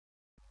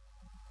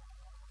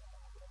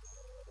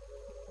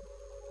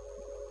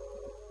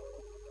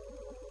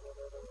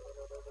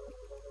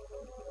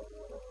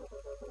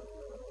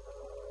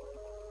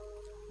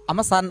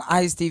Amasan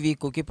ISTV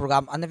Kuki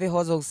program anave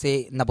hozok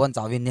se nabon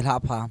chawin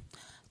nilha pha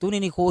tuni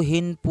ni ko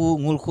hin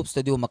pu ngul khup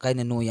studio makai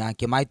na nuya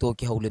ke mai to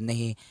ke haulim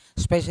nahi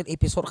special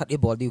episode khat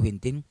e body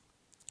wintin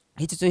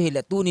hi chu hi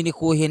le tuni ni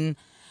ko hin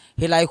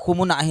hilai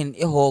khumuna hin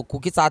e ho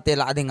Kuki chate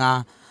la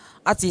adinga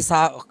achi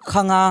sa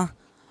khanga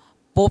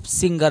pop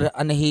singer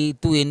anahi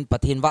tuin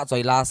pathin wa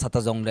choila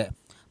satajong le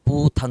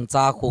pu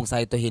Thangcha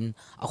Khongsai to hin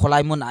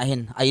akholai mun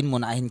ahin ain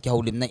mun ahin ke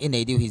holim na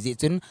inei diu hi ji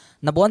chun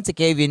nabon che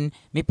Kevin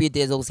mi pi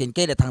te zo sin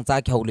ke le Thangcha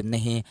ke holim na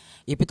hi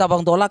ipita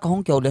bang dola ka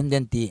hong ke holim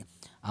den ti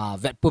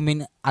vet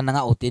pumin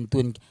ananga otin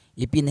tun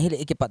ipin hele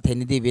ke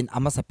patheni divin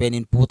ama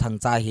sapenin pu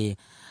Thangcha hi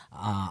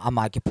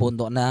ama ke phone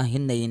do na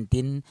hin nei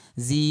tin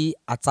ji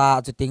acha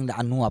chuting la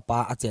anu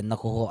apa achen na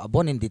ko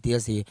abon in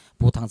details hi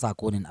pu Thangcha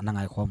konin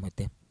anangai khom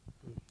hete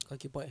ka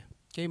ki pai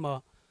ke ma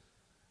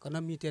kana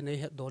mi te nei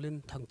het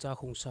dolin Thangcha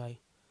Khongsai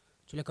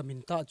chule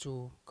kaminta chu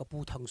kapu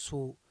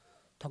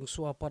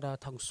thangsu apada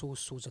thangsu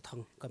su ja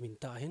thang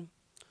kaminta hin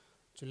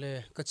chule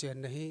ka chen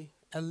na hi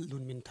el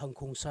lun min thang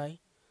Khongsai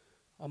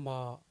ama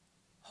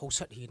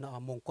hausat hi na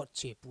among kot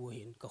che pu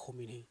hin ka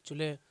khomin hi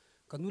chule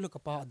kanula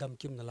kapa adam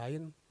kim na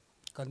lain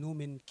kanu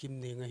min kim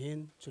ne nga hin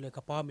chule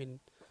kapa min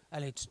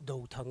alex do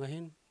thang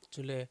hin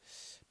chule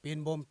pen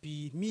bom pi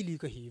mi li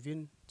ka hi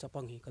vin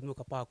chapang hi kanu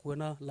kapa ku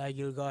na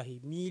laigil ga hi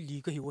mi li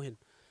ka hi wo hin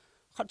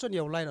khat chon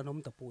yaw lai na nom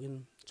ta pu in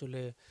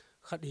chule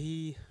khát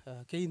hi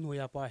cái nuôi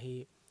apa hi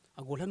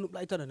agol han nup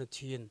lai ta na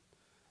thin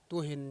tu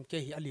hin ke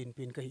hi alin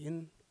pin ka hin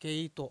ke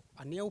to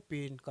aneu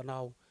pin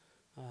kanau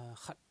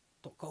khat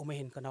to ka me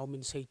hin kanau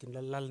min sei tin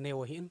lal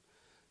neo hin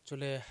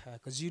chule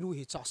ka jinu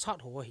hi cha sat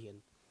ho hin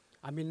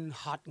amin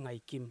hat ngai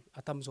kim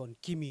atam zon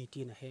kimi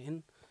tin hen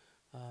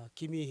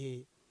kimi hi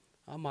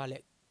amale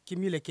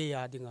kimi le ke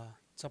ya dinga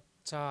chap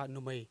cha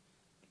numai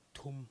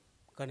thum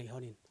ka nei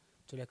honin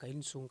chule ka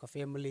in sung ka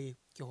family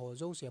ki ho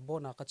zo se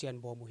bona ka chen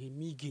bo mu hi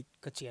mi git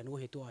ka chen wo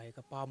he to ai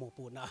ka pa mo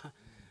pu na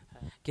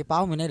ke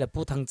pau mi nei la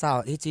pu Thangcha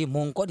hi chi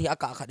mong ko hi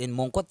aka khatin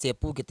mong ko che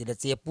pu ki ti la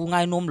che pu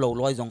ngai nom lo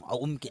loi jong a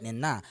kinin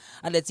na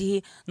ale chi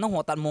na ho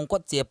tan mong ko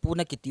che pu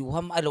na ki tiu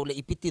ham ai lo le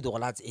ipiti do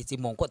la chi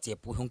mong ko che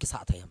pu hong ki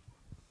sa the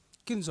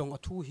kin jong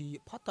athu hi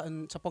phata an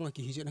chapanga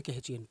ki hi je na ke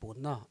he chen pon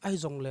na ai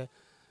jong le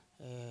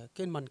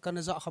ken man kan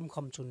za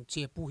kham chun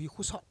che pu hi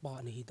khusa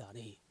ba ni hi da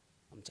ni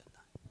am chan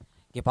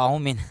ke pau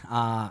min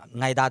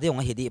ngai da de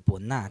ong hi di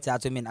pun na cha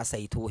chu min a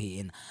sei thu hi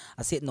in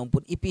a se nom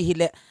pun ipi hi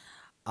le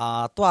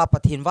toa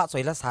pathin wa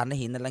choila sa na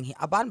hi na lang hi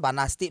aban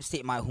bana step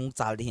step mai hung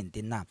chal di hin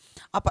tin na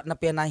apat na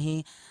pe na hi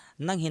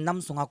nang hi nam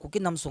sunga Kuki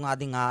nam sunga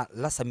dinga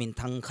la samin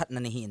thang khat na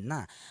ni hin na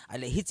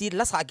ale hi chi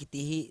la sa ki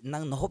ti hi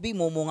nang no hobi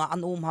mo mo nga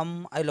an ham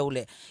ai lo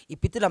le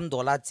ipitilam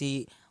dola chi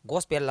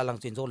gospel la lang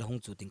chin zo le hung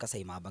chu tin ka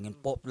sei ma bangin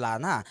pop la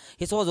na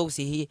hi so zo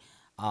si hi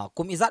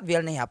kum izat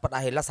vel ne ha pat a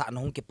hi la sa no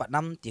hung ki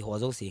patnam ti ho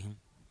zo si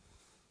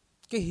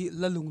ke hi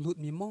la lung lut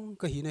mi mong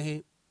ka hi na he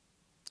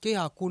ke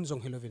ha kun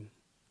jong helovin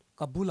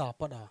ka bula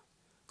pada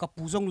ka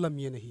pu jong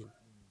lamia na hin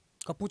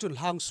ka pu chun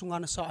hang sunga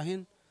na sa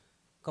hin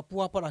ka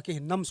puwa pada ke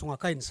nam sunga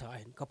kain sa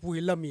hin ka pu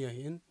hi lamia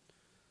hin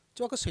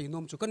cho ka sei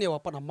nom chu ka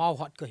newa pada mau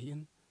hat ka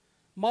hin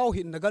mau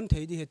hin na gan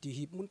thei di he ti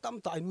hi mun tam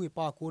ta ai nui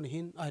pa ko ni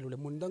hin ai lo le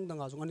mun dang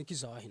danga jong ani ki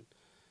za hin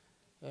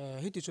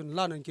hi ti chun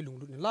la nan ki lung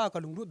lut ni la ka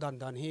lung lut dan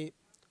dan hi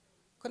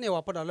ka newa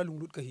pada la lung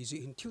lut ka hi ji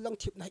hin thil lang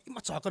thip na i ma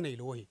cha ka nei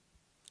lo hi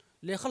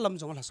le khalam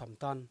jong la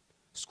samtan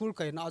school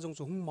kai na jong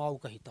chu hung mau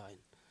ka hi tain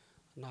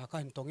na ka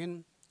hin tongin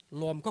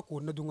lom ka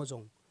kun na dunga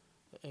jong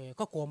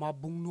ka ko ma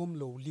bung nom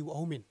lo liu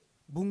aumin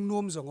bung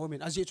nom jong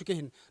aumin aji chu ke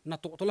hin na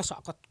to la sa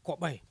ka ko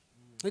bai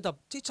hei ta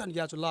chi chan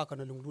ya chu la ka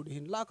na lung lut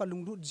hin la ka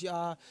lung lut jia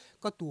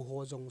ka tu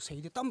ho jong sei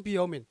de tam pi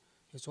aumin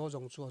he so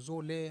jong chu zo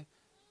le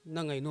na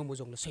ngai no mo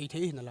jong la sei the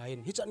hin la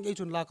hin hi chan ge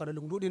chun la ka na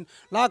lung lut in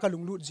la ka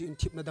lung lut ji in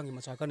thip na dang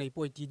ma cha ka nei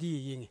poi ti di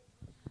ying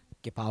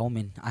ke pau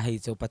min a hei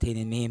chu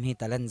pathin mi hi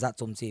talan za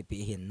chum chi pi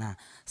hin na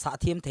sa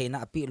thim theina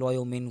pi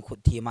loyo min khut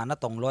thi ma na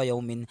tong loyo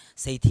min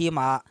sei thi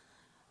ma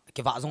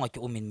ke wa zong a ki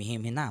umin mi hi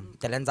na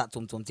talan za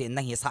chum chi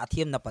na hi sa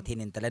thim na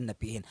pathin in talan na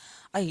pi hin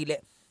a hi le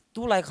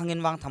tu lai khangin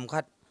wang tham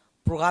khat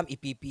program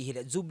ipp hi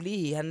le jubli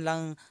hi han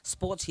lang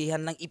sports hi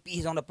han lang ip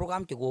jong da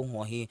program ke go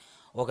ho hi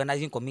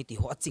organizing committee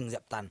ho ching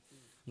jap tan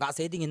ga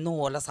se ding in no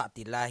la sa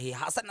ti la hi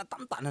ha san na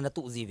tam ta na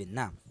tu jiwin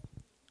na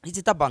hi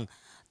chi ta bang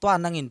toa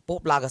nangin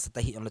pop laga sa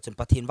tahi on la chun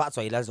pathin wa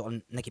choila zon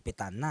na ki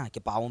pitan na ki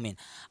pau min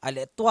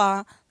ale toa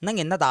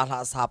nangin na da la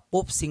sa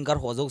pop singer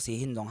ho zo si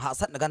hin jong ha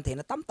sat na gan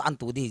theina tam tan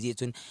tu di ji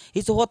chun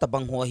hi chu ho ta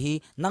bang ho hi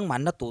nang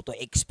man na tu to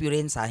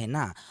experience a hin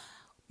na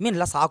min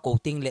la sa ko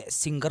ting le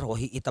singer ho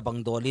hi itabang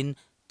dolin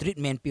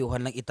treatment pi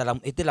han lang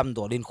itilam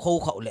dolin kho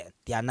khau le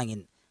tia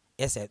nangin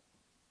as a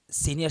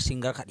senior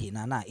singer khat hi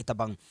na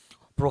itabang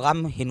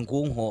program hin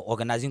gung ho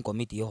organizing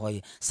committee ho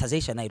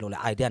suggestion ai lo le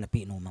idea na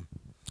pi no mam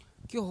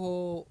ki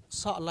ho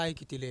sa lai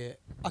ki tile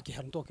aki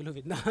han to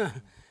kilovit na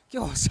ki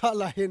ho sa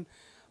lain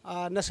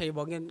na sei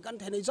bangin kan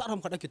thene jar ham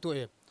khada ki to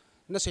e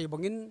na sei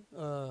bangin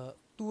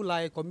tu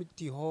lai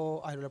committee ho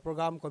ai la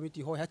program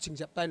committee ho ha ching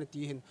jap tai na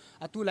ti hin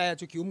atu lai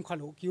chu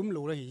kium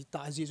lo ra hi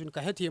ta ji chun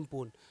ka he thiam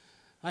pun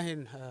a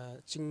hin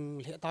ching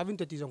le tawin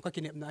te ti jong ka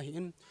kinep na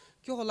hin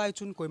kyo holai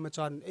chun koi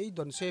machan ei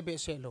don se be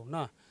se lo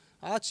na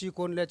a chi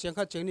kon le cheng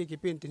kha cheng ni ki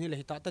pin tin le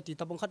hita ta ti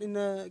tabang khat in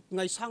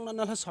ngai sang na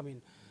la samin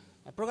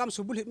program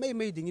subul hit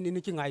mai ding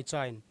in ki ngai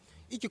chain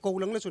iki ko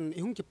lang le chun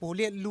i hung ki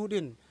pole lu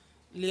din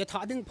le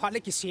tha ding pha le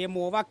ki se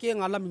mo wa ke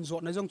nga lamin zo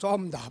na jong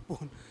chom da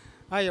pun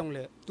ayong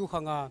le tu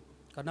khanga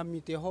kanam mi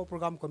te ho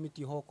program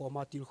committee ho ko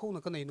ma til khong na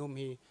ka nei nom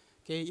hi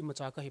ke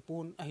imacha ka hi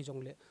pun a hi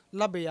jong le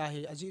labe ya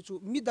hi aji chu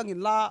mi dang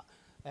in la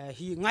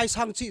hi ngai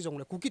sang chi jong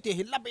le kuki te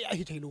hi labe ya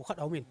hi theilu khat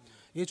awmin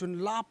ye chun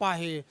la pa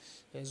he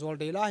zol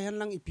de la hen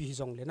lang ipi hi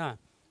jong le na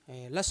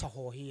la sa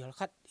ho hi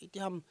khat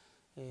itiam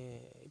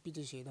ipi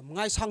te se da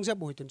ngai sang je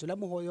boitin chu la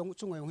mo ho yong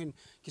chung yong hin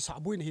ki sa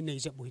buin hi nei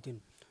je boitin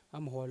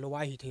am ho lo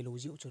wai hi theilu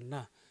ji chun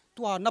na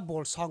tua na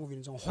bol sang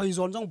win jong hoi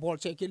zon jong bol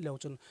che ki le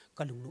chun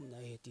kalung num na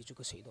e ti chu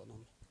ka sei do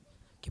nom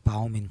ki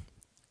pau min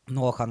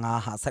no khanga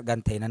ha sat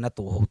gan theina na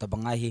tu ho ta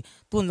bangai hi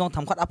tun jong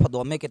tham khat a phado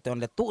me ke ton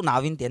le tu na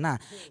win te na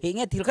hi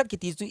nge thil khat ki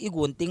ti chu i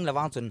gun ting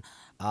lawang chun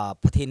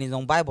pathini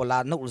jong bible la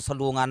no ul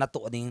salunga na to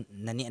ding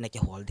na ni na ke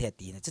hol the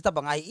ti na chi ta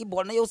bangai i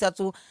bol na yo sa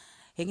chu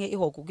hi nge i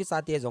ho ku ki sa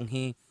te jong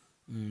hi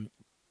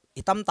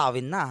itam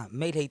tawin na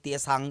me lei te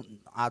sang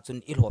a chun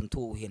i hlom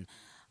thu hin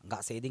ga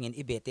se ding in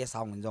ibete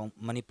sound jong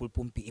manipur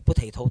pumpi ipu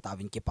thei tho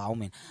tawin ki pau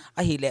men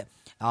a hi le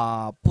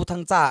pu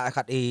thangcha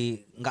khat e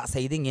ga se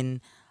ding in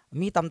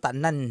mi tam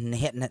tan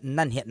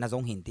nan het na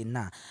jong hin tin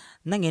na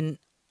nangin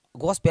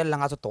gospel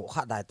langa cho to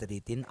kha dai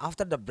tari tin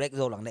after the break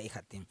zo lang le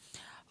khat tin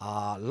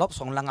lop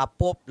song langa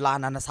pop la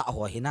na sa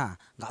ho hina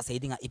ga se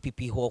dinga ipp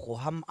ho ko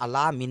ham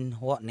ala min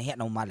ho ne het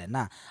no ma le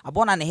na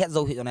abona ne het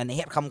zo hi ne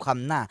het kham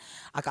na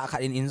aka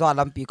khat in zo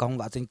lam pi kong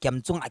wa chun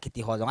kem chung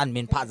akiti ho jong an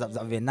min pha zap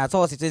ven na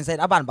so si chen sai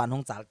aban ban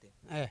hong chal te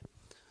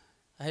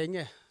ai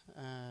nge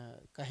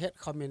ka het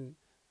khamin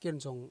ken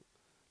jong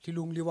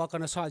thilung liwa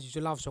kana sa ji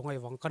law songai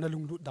wang kana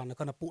lung lu dan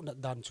kana pu na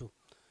dan chu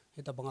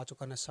heta banga chu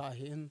kana sa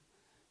hin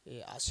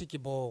asiki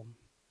bom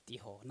ti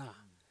ho na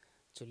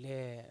chule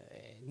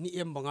ni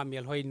em banga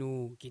mel hoi nu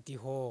ki ti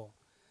ho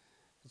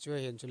chue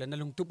hen chule na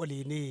lung tu bali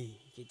ni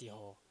ki ti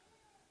ho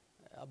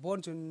bon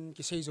chun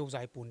ki sei zo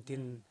zai pun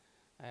tin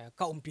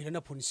ka pi na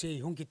phun se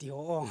hung ki ti ho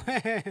ong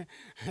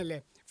le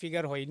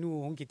figure hoi nu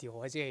hung ki ti ho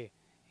je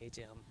he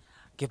je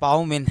ki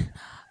pau min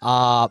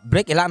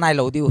break ela nai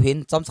lo diu hin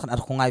chom chan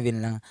ar khongai win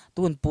lang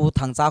tun pu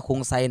thangcha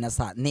khongsai na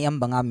sa niam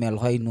banga mel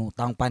hoi nu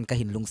tangpan ka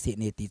hin lung si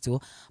ne ti chu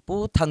pu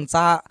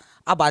thangcha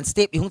aban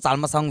step i hung chal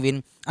ma sang win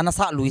ana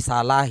sa luisa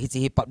la hi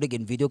chi public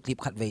in video clip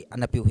khat ve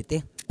ana piu hite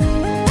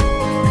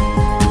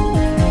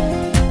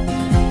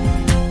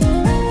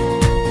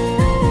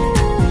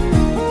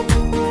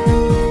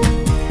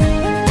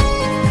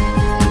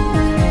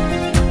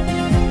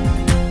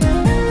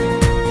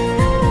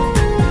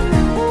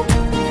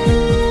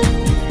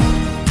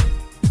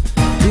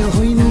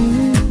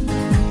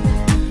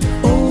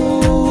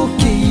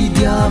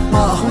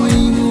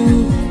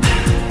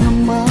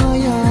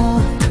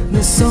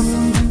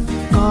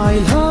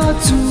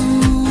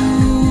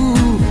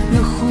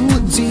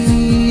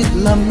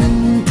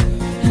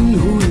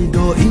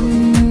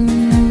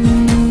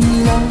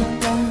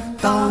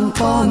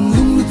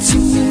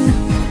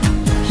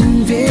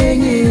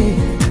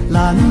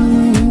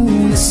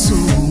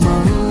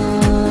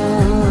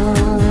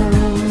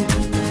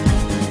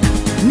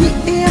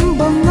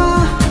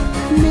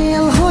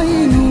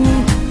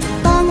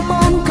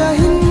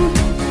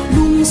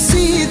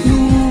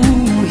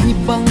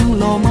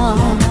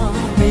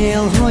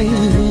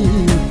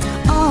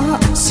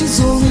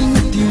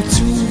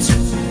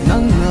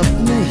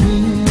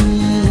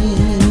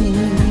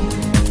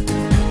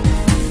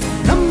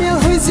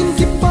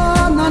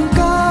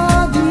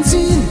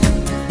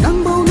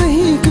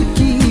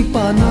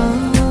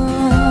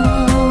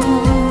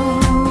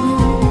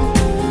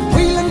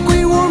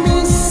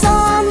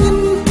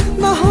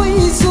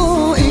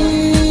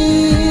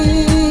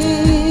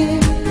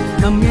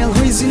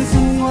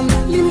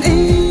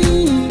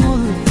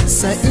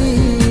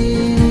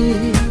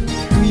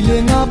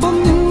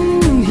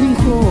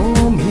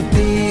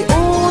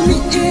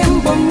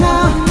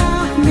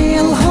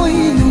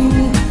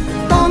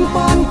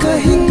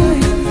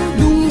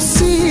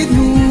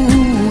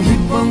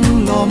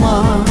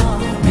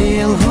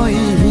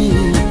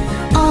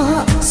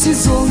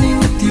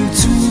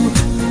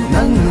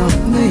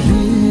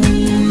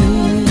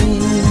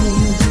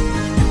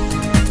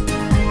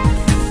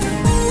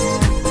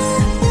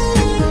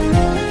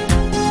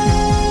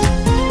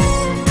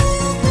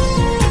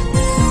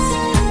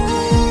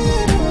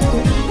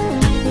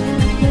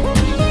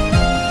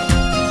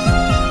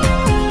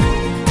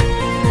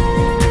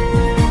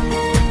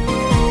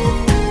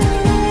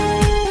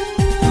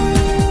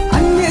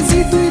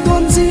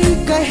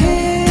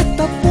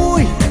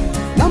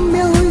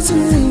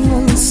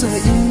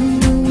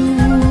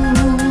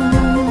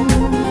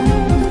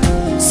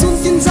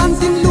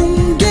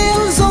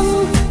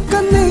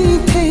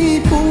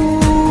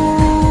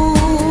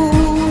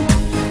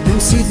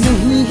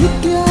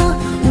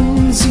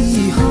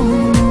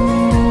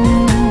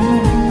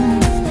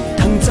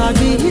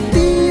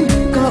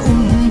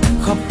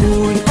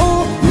khapui o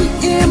mi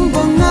em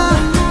banga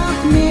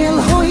mel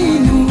hoi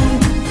nu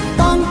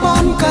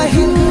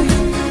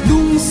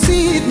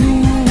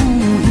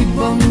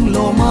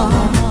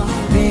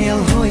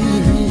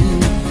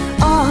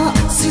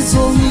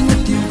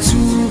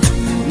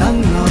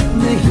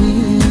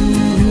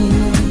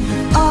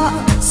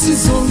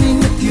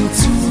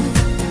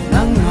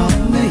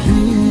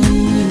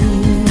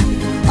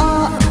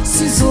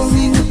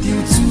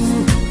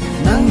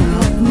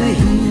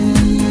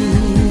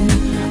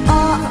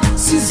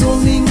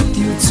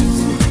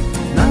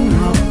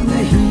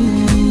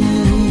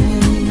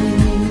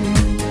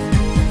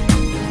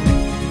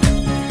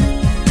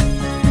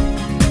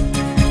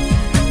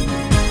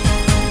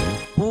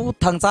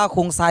Thangcha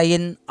Khongsai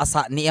in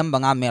asa ni em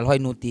banga mel hoi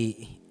nuti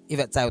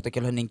ivet chau to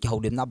kelhonin ki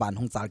holim na ban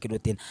hong chal ki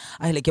rutin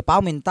ai le ki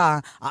pawmin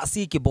ta a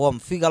si ki bom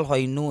figal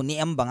hoi nu ni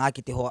em banga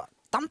ki ti ho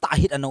tam ta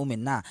hit ano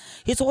min na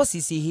hi so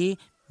si si hi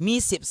mi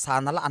sip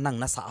sana la anang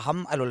na sa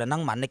ham alola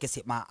nang man ne ke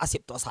sip ma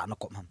asip to sa na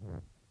kom ham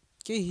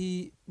ke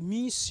hi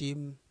mi sim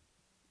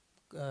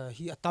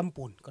hi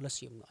atampon kala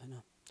sim na na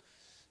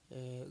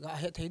ga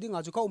he thei ding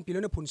a chu ka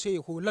pilane phun se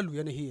khu la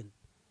luya na hin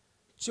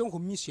chiong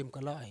khum mi sim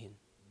kala hin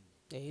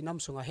nam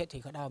sunga he thei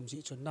khadam ji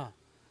chun na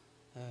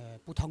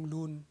puthang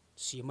lun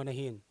sim na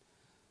hin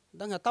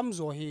dang tam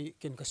zo hi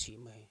ken ka sim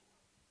mai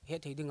he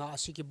thei ding a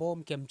asiki bom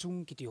kem chung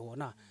ki ti ho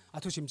na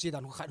athu sim chi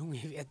dan khat hung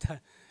he ta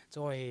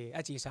choi a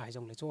chi sai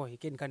jong le choi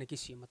ken kan ki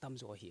sim tam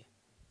zo hi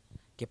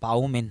ke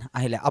pawmin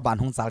ai le aban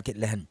hong chal kit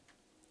len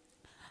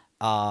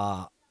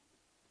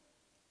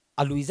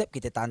aluizep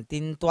kite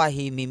tantin tua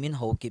hi mimin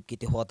ho kip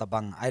kite ho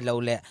tabang ai lo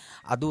le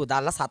adu da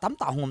la sa tam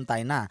ta hum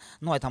tai na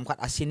noi tham khat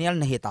asinial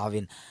na hi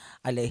tawin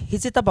ale hi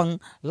chi tabang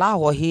la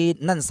ho hi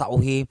nan sa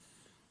hi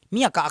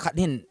mia ka khat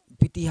hin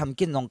piti ham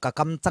kin nong ka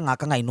kam changa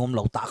ka ngai nom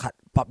lo ta khat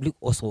public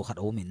oso khat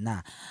o min na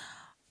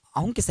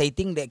ahung ki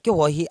setting de ke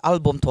ho hi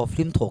album tho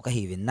film tho ka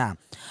hi win na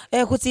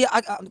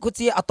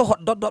khuchi ato hot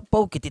dot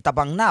po kiti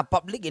tabang na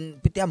public in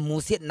pitia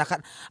musit na khat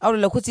aw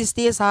le khuchi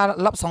stage sa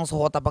lap song so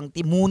tabang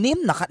ti munim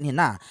na khat ni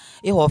na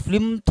e ho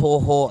film tho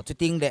ho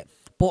chuting de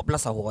pop la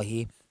sa ho hi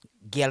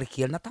gel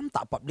khil na tam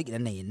ta public na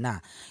nei na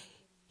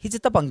hi chi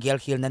tabang gel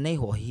khil na nei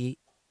ho hi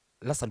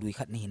la sa lui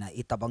khat ni na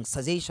i tabang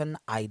suggestion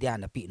idea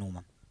na pi no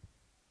mam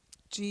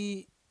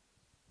chi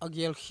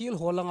agel khil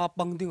holanga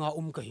pangdinga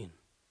kahin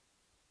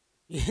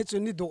ye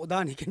chun ni do da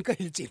ni ken ka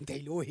hil chin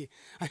thei lo hi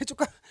ai chu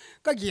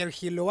ka ger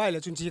khil lo ai la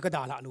chun chi ka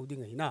da la lo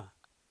ding ai na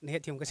ne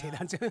thiam ka se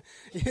dan cha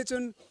ye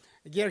chun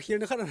ger khil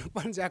na khan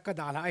pan ja ka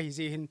da la ai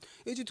je hin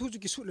e chu thu chu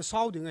ki su le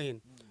sau ding ai hin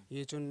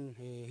ye chun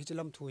hi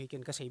chilam thu hi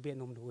ken ka sei be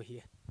nom lo hi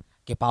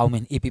ke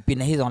pawmen ipp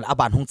na hi jong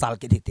aban hung chal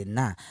ke ditin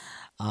na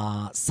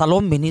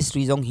salom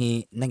ministry jong hi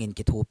nangin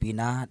ke thopi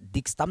na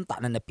dikstam ta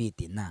na pi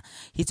tin na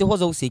hi chu ho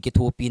zo si ke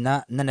thopi na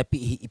na pi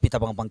hi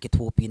ipitabang bang ke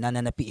thopi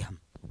na pi ham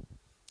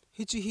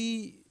hi chi hi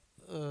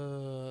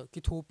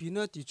ki thopi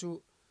na ti chu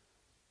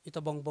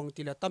itabang bang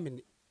tila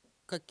tamin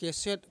ka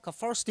cassette ka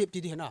first step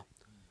ti di na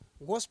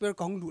gospel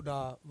ka hong lu da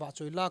wa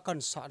choila kan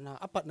sa na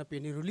apat na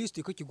pe ni release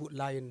ti ka ki good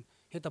line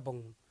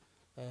hetabang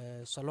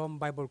Salom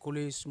Bible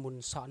College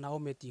mun sa na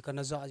ometi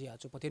kana za ya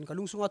chu paten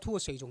kalung sunga thu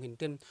sei jong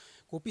hinten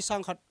kopi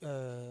sang khat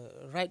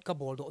right ka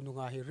bol do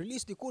nunga hi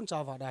release di kun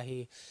chawa da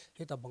hi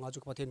hetabanga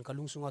chu paten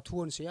kalung sunga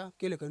thuon sia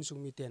kele kan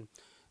sung mi ten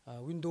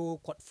window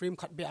quad frame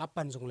khat be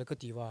apan jong le ka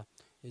tiwa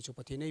e chu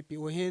pathin ei pi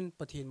o hen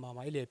pathin ma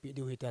mai le pi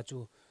diu hi ta chu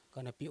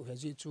kana pi o he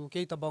ji chu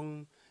ke tabang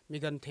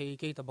migan thei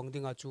ke tabang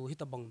dinga chu hi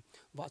tabang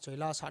wa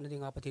choila sa na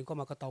dinga pathin ko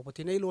ma ka taw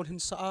pathin ei lon hin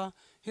sa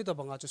hi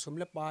tabanga chu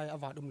sumle pai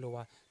awa dum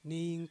lowa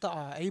ning ta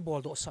ei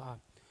bol do sa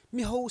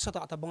mi ho sa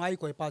ta tabangai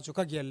koi pa chu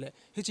ka gel le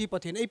hi chi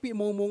pathin ei pi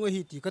mo mo nga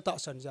hi ti ka ta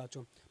san ja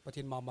chu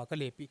pathin ma ma ka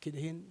le pi khid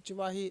hin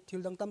chiwa hi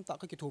thil dang tam ta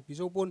ka ki thu pi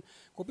zo pon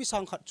ko pi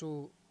sang khat chu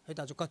he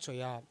ta chu ka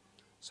choya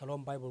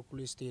Salom Bible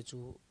College te chu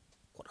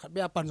kot khat be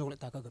apan jong le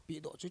ta ka pi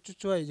do chu chu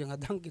choi jang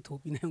dang ki thu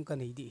pi na ka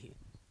nei di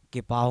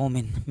ke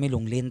pawmen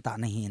milung len ta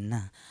na hin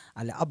na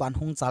ale aban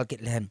hung chal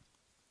kit len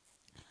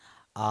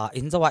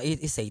in zawa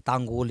i sei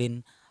tangulin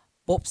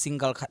pop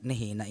single khat ne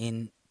hi na in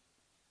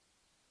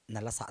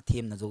nala sa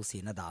thim na zo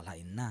si na dal ha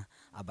in na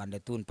aban le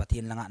tun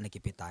pathin langa na ki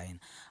pitain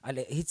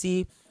ale hi chi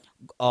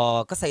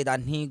ka sai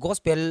dan hi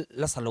gospel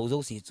la salo zo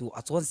si chu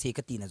achon si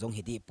ka ti na jong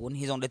hidi pun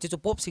hi jong le chu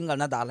pop single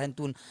na dal han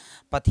tun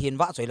pathin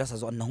wa choi la sa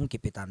zon na hung ki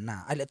pitan na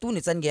ale tu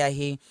ni chan ge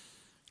hi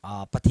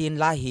pathin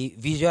la hi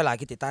visual la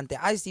ki titan te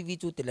ISTV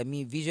chu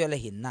telami visual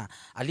hin na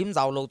alim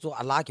zaw lo chu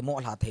ala ki mo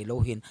la thei lo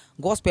hin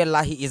gospel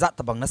la hi izat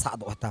tabang na sa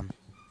do tam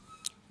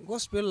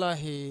gospel la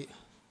hi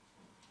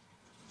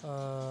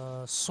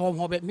som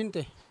ho be min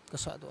te ka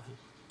sa do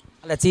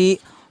ala chi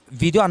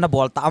video ana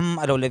bol tam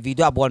alo le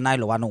video bol nai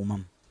lo wa no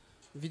mam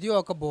video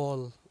ka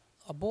bol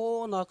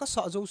abo na ka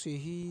sa zo si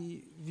hi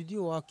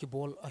video a ki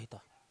bol ai ta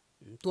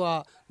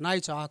tua nai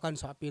cha kan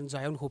sa pin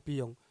jayon hopi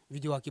yong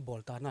video a ki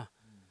bol ta na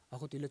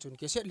aku tile chun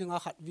ke set linga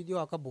khat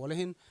video ka bol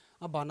hin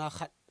abana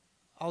khat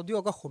audio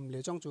ka khum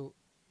le chang chu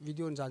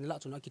video jan la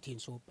chuna ki thin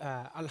so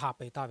al ha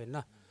pe ta ven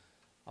na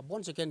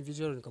abon second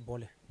video ka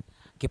bol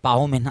ki paw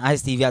men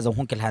ISTV a jong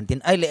hung kel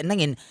hantin ai le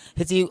nangin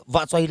he chi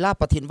wa choi la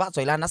pathin wa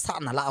choi la na sa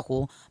na la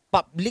khu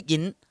public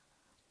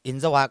in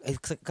zawa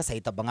ka sai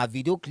ta banga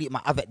video clip ma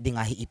avet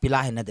dinga hi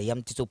ipila he na de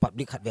yam chi chu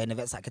public khat ve na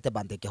ve sa ke te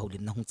ban te ke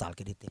holin na hung chal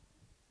ke dite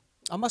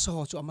ama so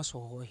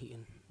ho hi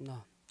in na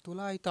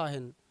tulai ta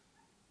hen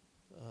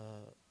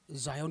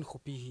Zion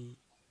khopi hi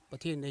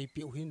pathin nei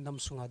pi hin nam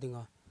sunga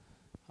dinga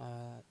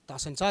ta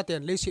san cha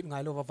ten le sit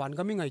ngai lo wa van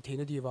gami ngai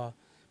theina diwa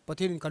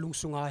pathin kalung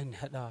sunga hin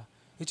hada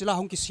hi chila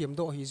hong ki siam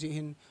do hi ji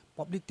hin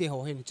public te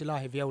ho hin chila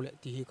he viau le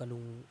ti hi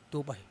kalung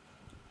tu bai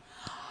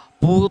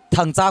pu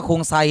Thangcha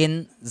Khongsai in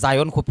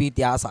Zion khopi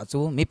tia sa chu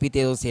mi pi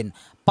te sin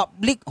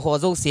public ho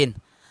zo sin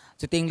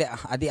chuting le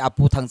adi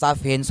apu Thangcha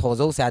fans ho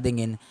zo sa ding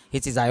in hi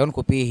chi Zion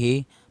khopi hi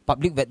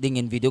public wedding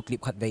in video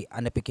clip khat ve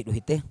an pe ki du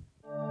hite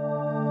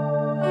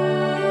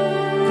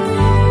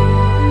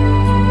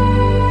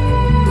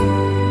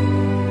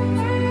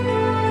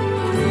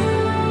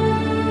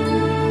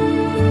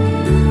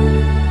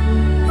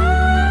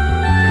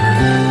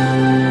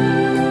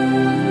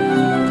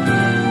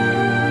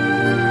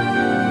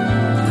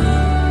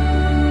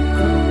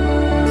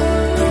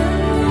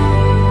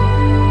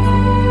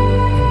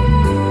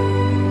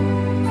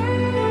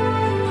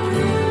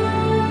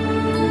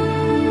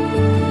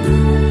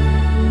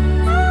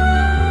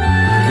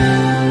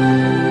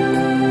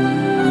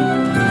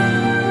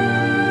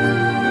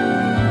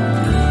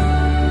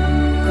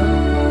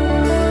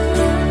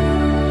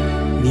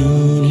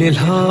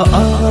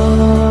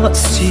ha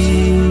si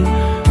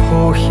ho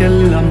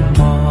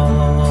helama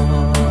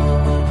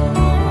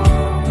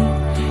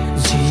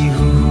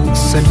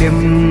Jerusalem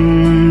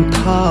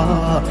tha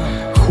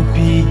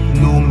khupi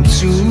nom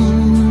chu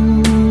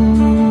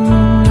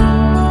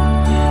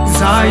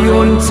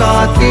Zion cha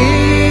te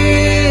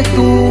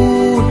tu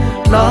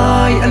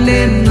lai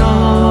alena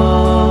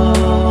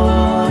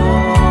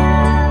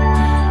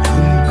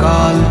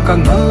kal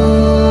kanga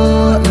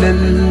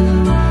lel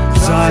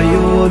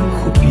Zion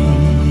khupi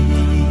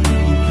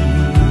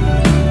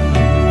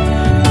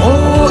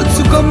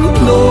Sukam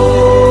lo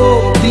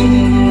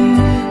ding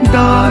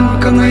dan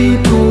kangai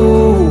tu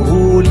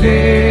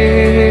le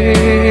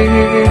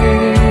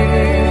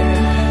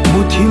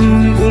muthim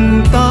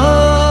ta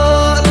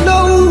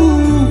lo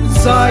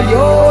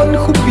Zion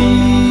khupi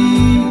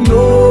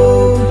no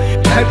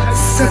hat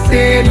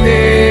sate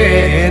le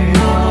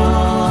na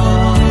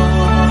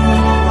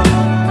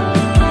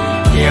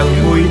el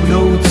ngoi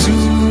no chu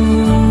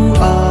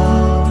a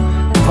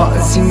va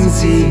sing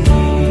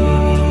sing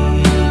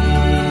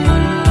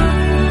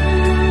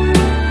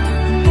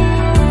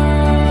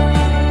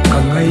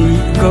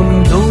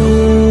cầm đô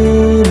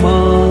mà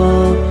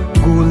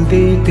gul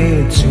đi te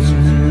chun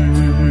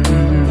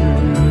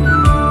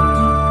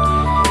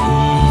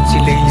hi chỉ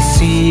lấy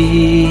si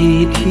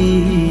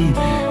thi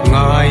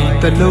ngài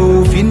ta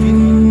lâu vin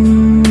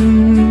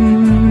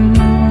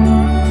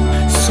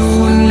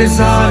sun le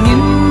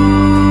zanin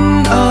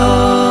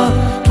a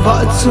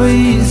vợ chơi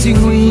gì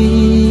nguy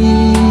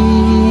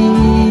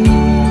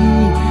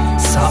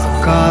sa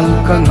kal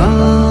ka nga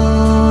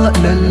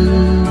lal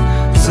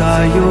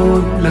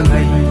Zion là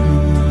ngày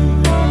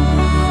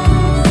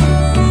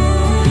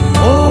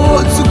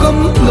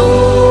Sukam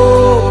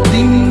lo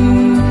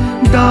ding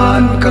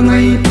dan ka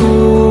ngày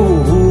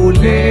tu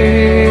le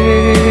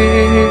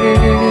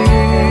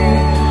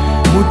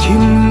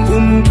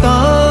muthim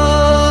ta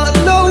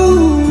lo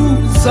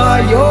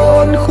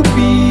Zion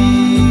khupi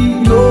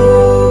no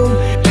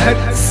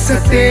hat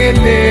sate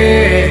le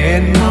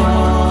na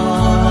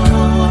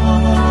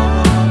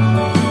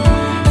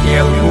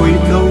el ngoi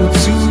no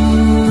chu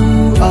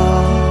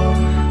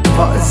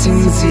va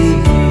sing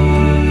sing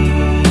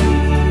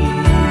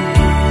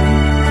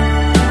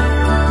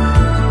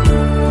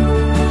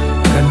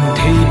cần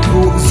thấy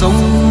thu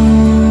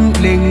giống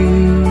lên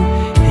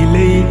hi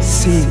lấy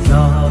xì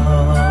na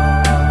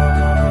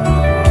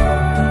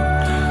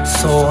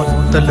sọt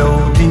ta lâu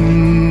tin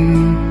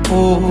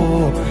ô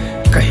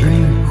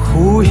cảnh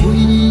khui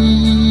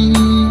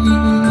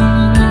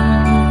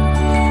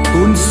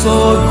tuôn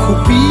sọt khu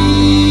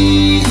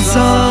pi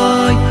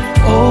dài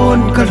on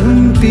cả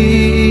hương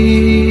ti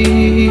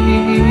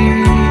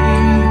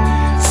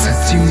sa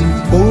chim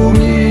bông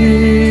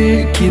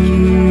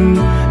kin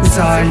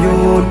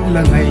Zion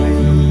là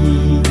ngày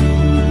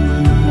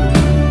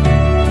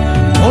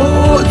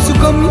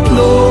sukam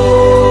lo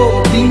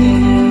ding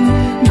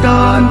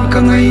dan ka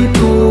ngày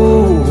tu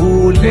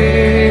le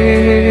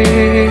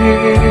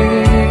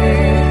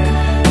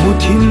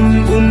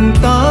muthim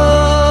ta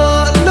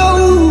lo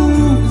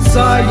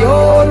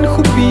Zion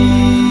khupi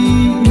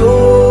no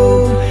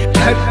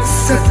hat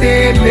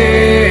sate le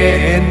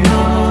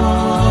na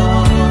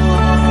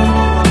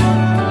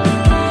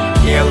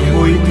el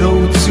ngoi no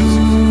chu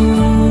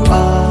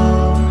a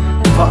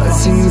va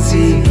sing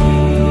sing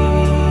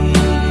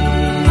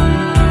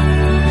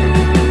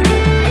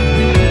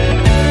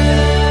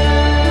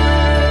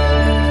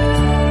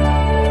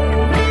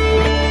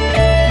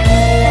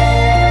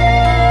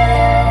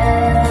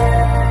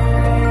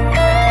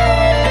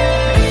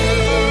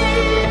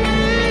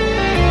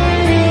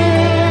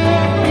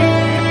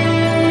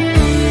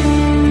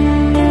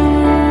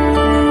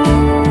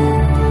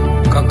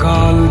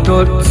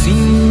dot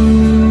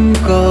sing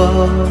ka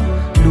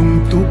lung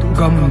tu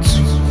gam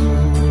chu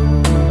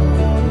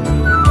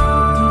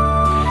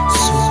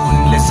sun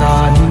le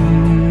zanin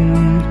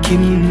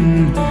kin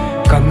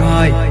ka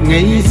ngai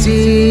ngei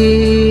ji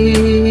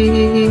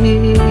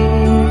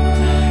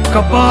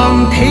ka bang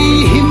thei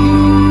him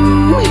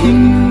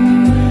him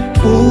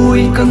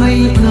oi ka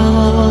ngai na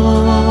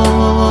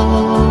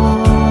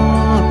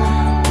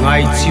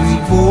ngai chim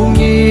pu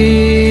nge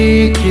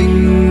kin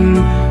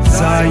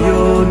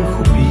Zion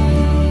khupi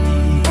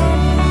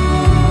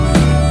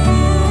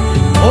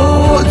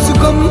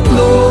Sukam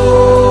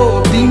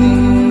lo ding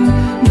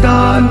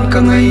dan ka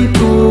ngày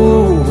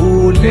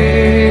tu le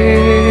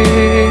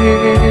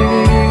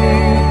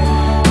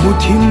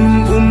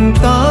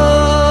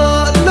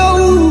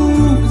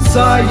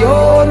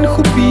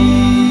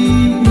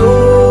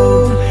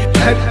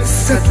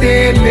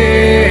tê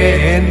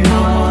lên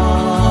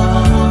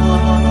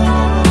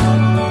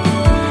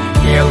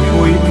nghèo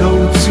ngồi lâu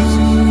chú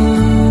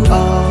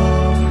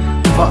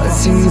vợ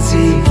sinh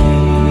gì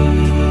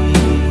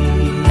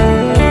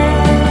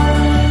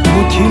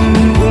một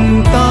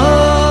thiên ta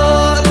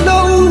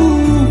lâu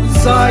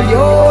dài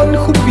yon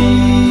khúc bi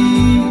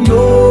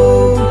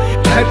nô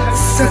thật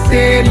sa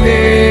tê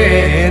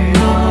lên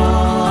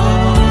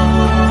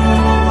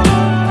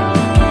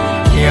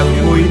nghèo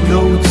ngồi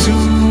lâu chú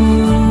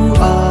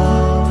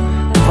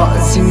vợ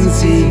sinh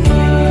gì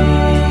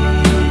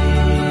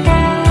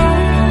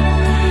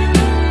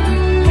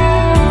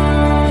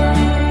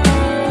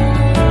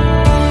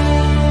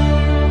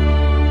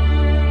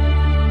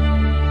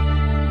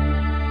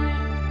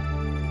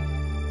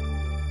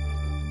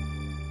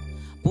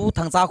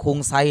Thangcha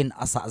Khongsai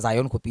asa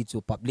zayon khopi chu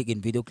public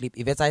in video clip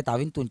ive chai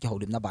tawin tun ki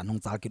holim na ban hong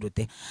chal ki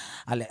rute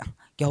ale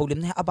ki holim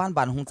ne aban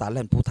ban hong chal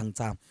len pu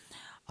thangcha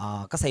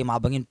ka sai ma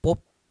bangin pop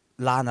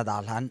la na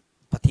dal han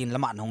pathin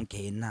lama nong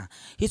ke na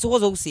hi chu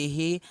zo si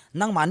hi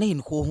nang ma ne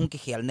hin khu hong ki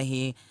khel na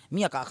hi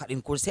mi aka khat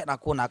in kur se na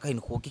ko na ka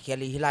hin khu ki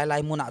kheli hi lai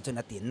lai mu na chun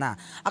atin na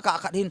aka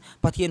khat hin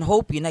pathin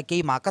ho pi na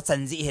ke ma ka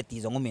chanji he ti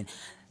zong min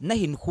na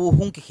hin khu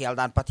hung ki khel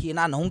dan pathi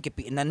na hung ki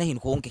pi na hin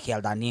khu hung ki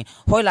khel dan ni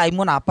hoi lai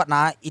mu na pat na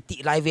iti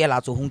lai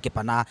vela chu hung ki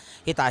pana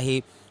hi ta hi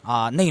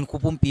na hin khu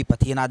pum pi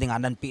pathi na ding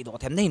anan pi do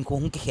them na hin khu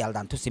hung ki khel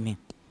dan tu simi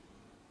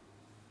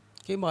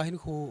ke ma hin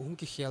khu hung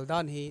ki khel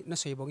dan hi na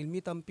sei bangin mi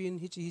tampin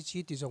hi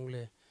chi ti zong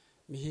le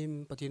mi him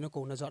patina ko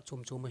na zat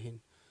chum chum hin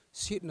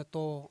sit na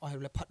to a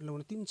le phat lo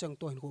na tin chang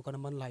to hin ko kana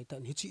man lai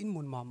tan hi chi in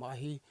mun ma ma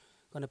hi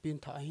kana pin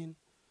tha hin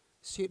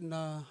sit na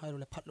ha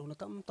le phat lo na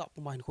tam ta pu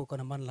ma hin ko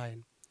kana man lai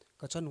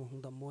ka chanu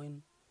hung dam moin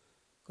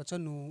ka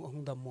chanu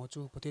hung dam mo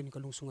chu patin ka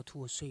lung sunga thu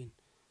sein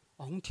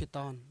a hung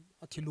thitan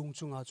a thilung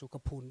chunga chu ka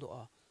phun do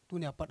a tu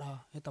ne pat ha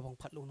he tabang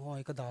phat lo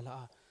hoi ka dala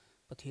a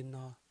patin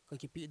na ka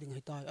ki pi ding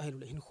he tai a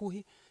le hin khu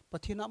hi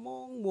pathina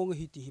mong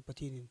hi ti hi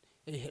pathin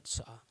e het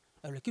sa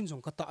a le kin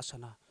jong ka ta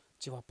sana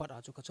chiwa pat a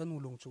chu ka chanu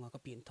lung chunga ka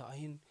pin tha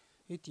hin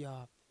hitia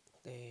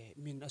te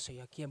min a se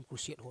ya kem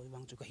krusiat hoi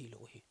wang chu ka hi lo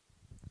hi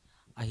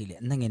a hi le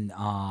nangin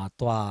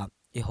twa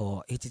ho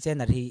hi chi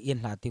chen ri in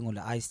hla tingul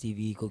ISTV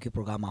ko ki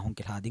program hong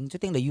ki hlading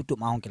chuting le YouTube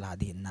ma hong ki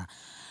hladin na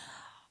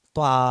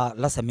twa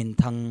la samin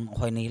thang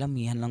hoi nei la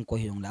mi han lang ko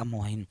hiong la mo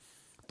hin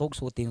tok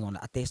so ting zong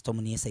la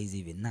testimony sei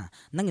jivin na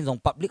nangin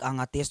zong public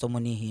anga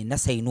testimony hi na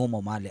sei no mo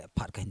ma le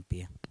phat ka hin pi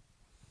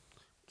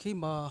khi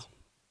ma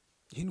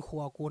hin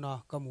khwa ko na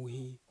ka mu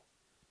hi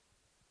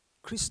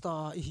Krista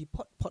hi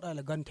phot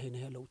ala gan thein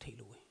he lo thei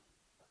lo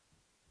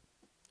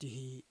ti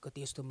hi ka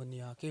testimony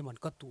a ke man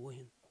ka tu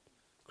hin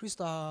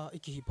Krista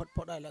iki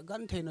phot ala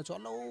gan thein na cho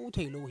lo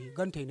thei lo hi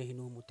gan thein hi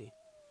no mute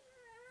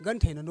gan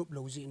thein na nup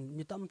lo jin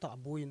mi tam ta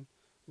boin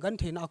gan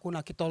thein a ko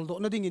na ki tol do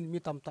na ding in mi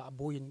tam ta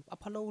boin a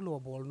phalo lo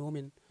bol no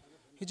min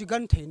hi ji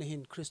gan thein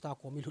hin Krista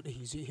ko mi lu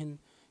hi ji hin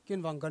ken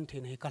wang gan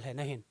thein hi kal he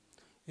na hin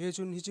he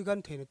chun hi ji gan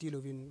thein ti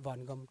lovin van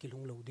gam ki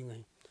lung lo ding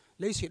ai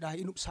le si da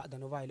inup sa da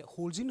no vai le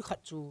holjin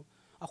khat chu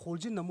a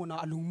holjin na mo na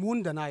alung mun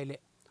da nai le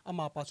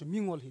ama pa chu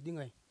mingol hi ding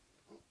ai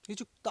hi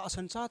chu ta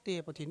san cha te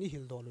pathin ni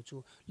hil do lu chu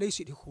le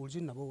si hi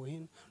holjin na bo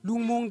hin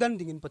lung mong dan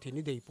ding in pathin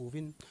ni dei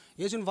puvin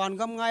he chun van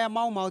gam nga ya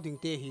mau ding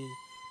te hi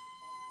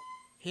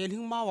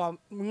heling mawa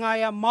nga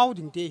ya mau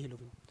ding te hi lu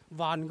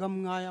van gam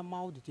nga ya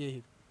mau di te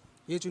hi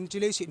he chun chi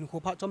le si in kho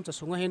pha chom cha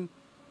sunga hin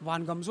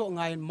van gam zo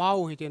nga in mau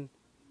hi ten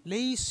le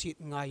si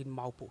nga in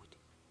mau pu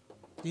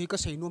ti ka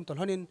sei nom tol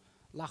hanin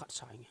la khat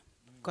sai nge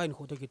kain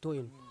kho te ki to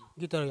in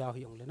gitar ya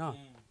hi ong le na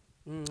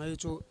ai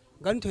chu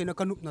gan the na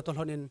kanup na tol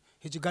hanin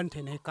hi ji gan the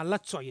na kala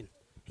choin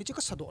hi chi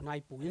ka sado nai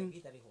pu in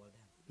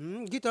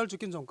gitar chu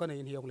kin jong ka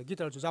nei hi ong le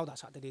gitar chu jaw da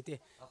sa te de te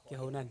ke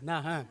ho nan na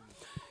ha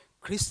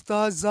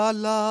Krista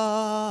zala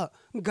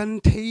gan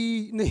thei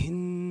na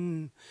hin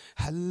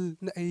hal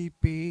na ai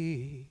pe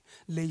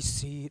le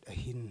sit a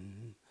hin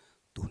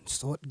tun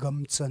sot gam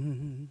chan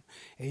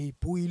ei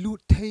pui lu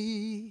thei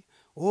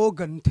o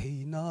gan thei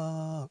na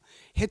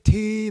he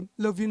thim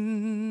lovin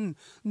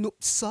nup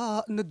sa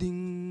na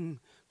ding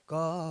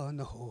ka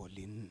na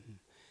holin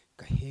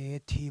ka he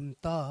thim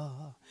ta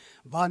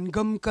van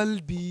gam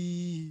kalbi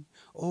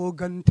o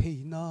gan thei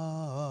na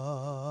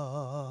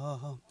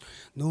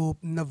nup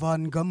na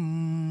van gam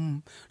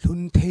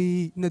lun thei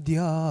na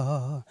dia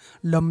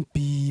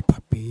lampi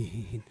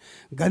phapin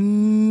gan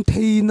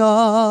thei na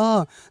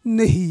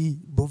nei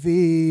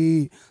bove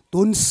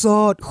ton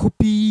sot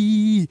khupi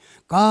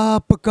ka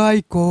pakai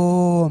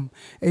kom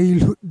ei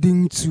lut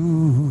ding chu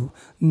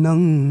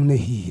nang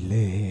nei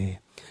le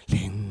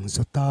leng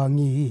zo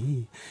tangi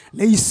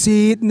lei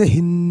sit na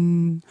hin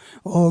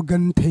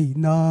organ thei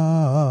na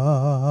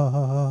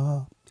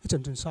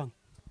chân chân sang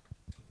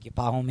ki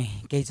pa ho me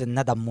ke chen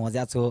na dam mo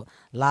ja chu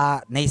la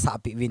nei sa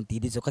pi win ti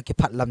di chu ka ki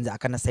phat lam ja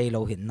kana sei lo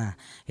hin na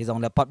hi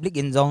jong le public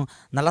in jong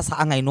na la sa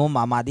ngai no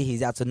ma di hi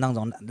ja chu nang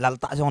jong lal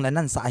ta jong le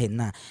nan sa hin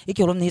na i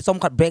ki lom ni som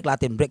khat break la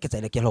tin break ke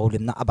chai le ke lo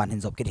lim na aban hin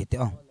job ke hi te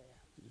ong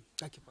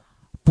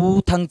pu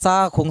thangcha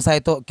khongsai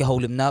to ke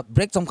holim na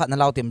break som khat na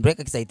law tin break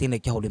ke chai tin le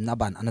ke holim na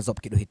ban ana job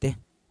ki do hi te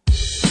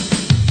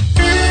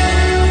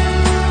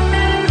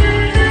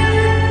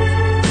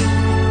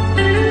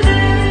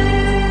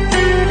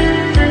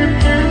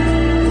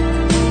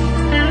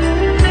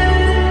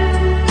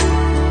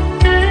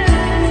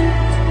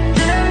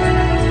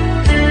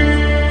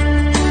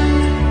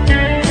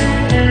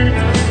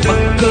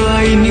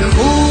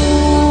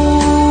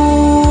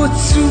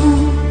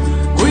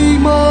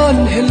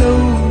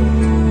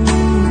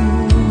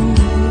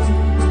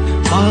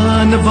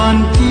van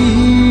ti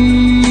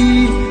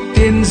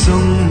tên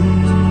rồng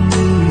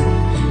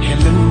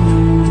hello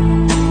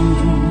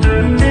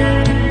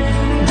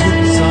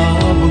bút ra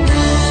bút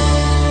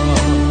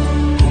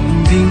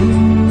hùng đinh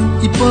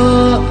ipa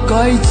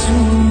cái chu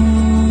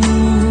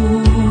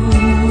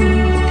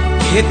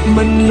hết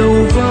mình lâu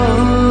va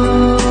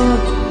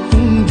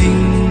hùng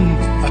đinh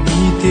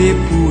abi te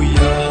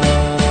puya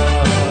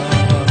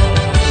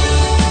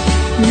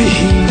mi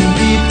hình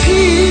đi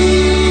thi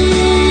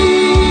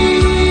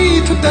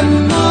thu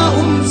tân na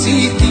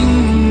chi tình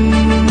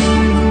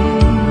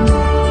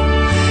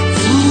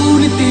du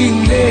ni tình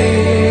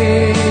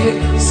lệ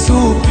su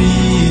pi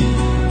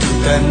thu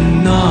tân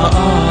na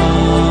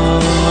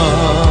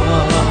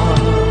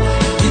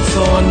it's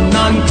on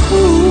nan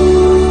thu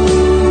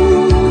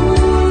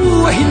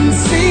hin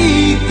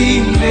si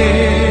tình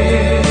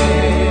lệ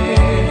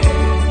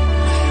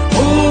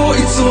oh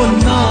it's on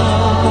na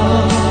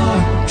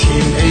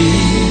thiên ấy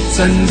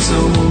chân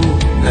dâu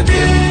là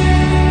đêm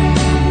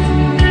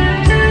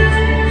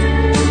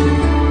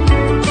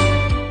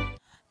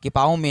ki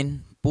pau min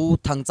pu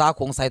Thangcha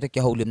Khongsai to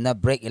ke holim na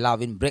break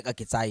 11 break a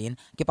ki chain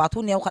ki pa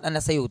thu neu khat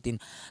ana sayutin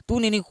tu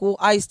ni ku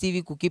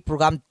ISTV Kuki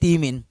program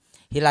team in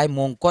hilai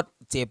mongkot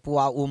che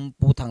puwa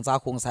pu Thangcha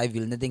Khongsai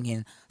vil na ding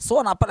hin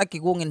so na pat ki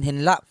gong in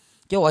hin la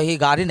ke wa hi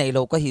gari nei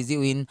lo ka hi ji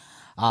win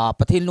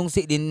pathin lung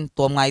si din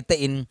tom ngai te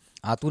in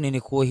tu ni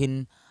ku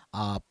hin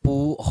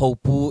pu ho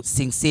pu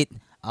singsit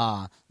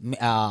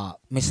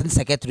mission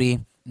secretary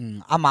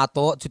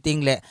amato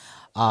chuting le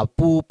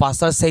pu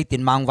pastor sei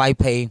tin mang vai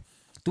phei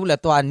tu le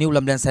to New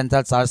London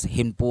Central Church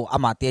hinpu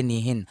amate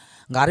ni hin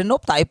ngari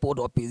nop tai po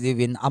do pi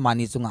jivin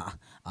amani chunga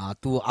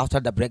tu after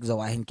the break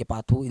zawa hin ke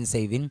pathu in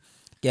saving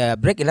ke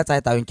break ila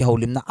chai tawin ke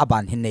holim na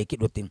aban hin nei ki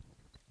rutin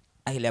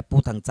ai le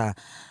pu Thangcha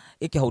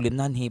e ke holim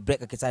nan hi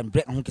break ke chain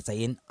break hung ke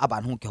chain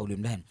aban hung ke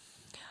holim len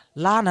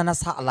la na na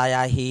sa la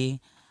ya hi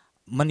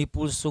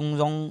Manipur sung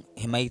jong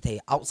himai thei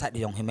outside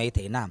jong himai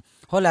thei na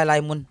holai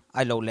lai mun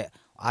ai lo le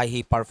ai hi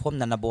perform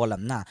na na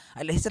bolam na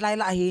ai le lai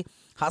la hi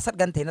ha sat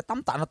gan thei na tam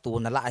ta na tu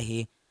na la hi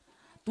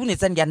tu ni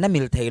chan gan na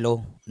mil thei lo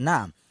na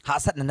ha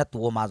sat na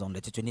tu ma jong le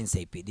chunin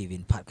sei pi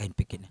divin phat kain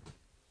pikin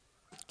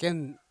ken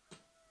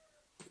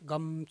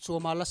gam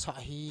choma la sa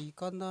hi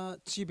kana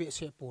chibe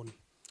se pon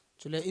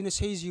chule in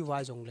sei ji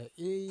wai jong le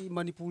e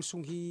Manipur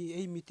sung hi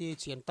e mi te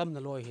chen tam na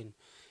loi hin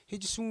hi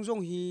sung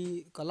jong hi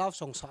kalaf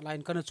song sa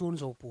line kana chun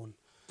zo pon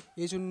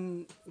e chun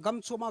gam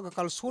choma ga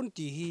kal son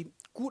ti hi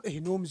kut hi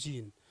nom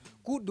jin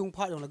kut dung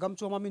pha yong la gam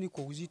choma mini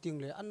ko ji ting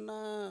le anna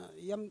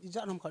yam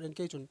ja nom khalen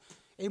ke chun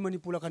e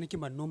Manipur la kan ki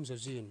man nom zo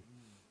jin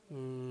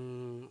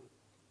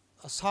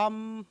asam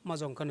ma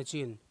jong kana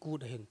chin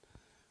kut hin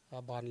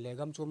ban le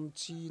gam chom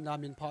chi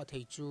namin pha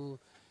thei chu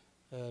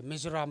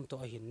Mizoram to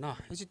hin na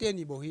hi te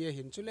ni bo hi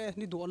hin chule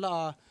ni do la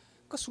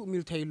ka su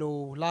mil thailo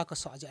la ka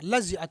sa ja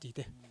lazi ati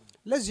te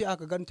lazi a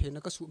ka gan theina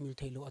ka su mil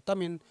thailo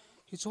atamin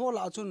hi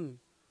chola chun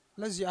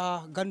lazi a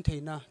gan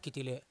theina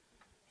kitile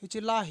hi chi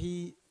la hi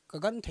ka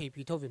gan thei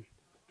pi thovin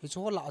hi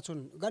chola chun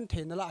gan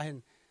theina la hen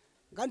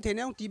gan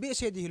theina ti be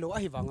se di lo a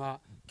hi wanga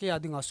ke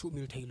adinga su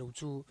mil thailo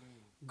chu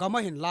gama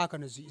hin la ka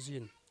na ji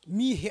jin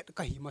mi het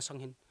ka hi ma sang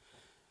hin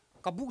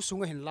kabuk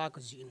sunga hin la ka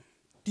jin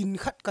tin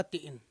khat ka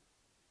te in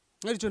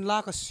ngai chun la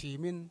ka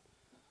simin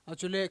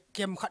achule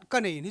kem khat ka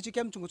nei ni chi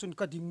kem chung chun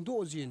ka ding do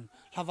jin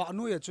hawa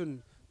nu ya chun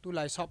tu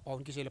lai sa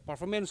paun ki sele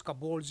performance ka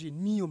ball jin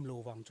mium lo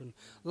wang chun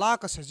la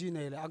ka sa ji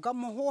nei le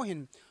agam ho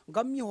hin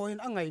gam mi ho hin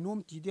angai nom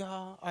ti de ha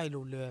ai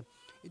lo le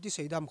iti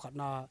seidam khat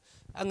na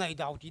angai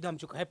daw ti dam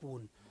chu ka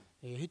hepun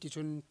hi ti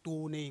chun tu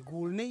nei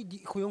gul nei di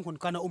khoyong khon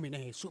kana umi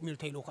nei su mil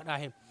thailo khat a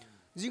he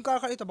jingkar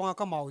khat ita banga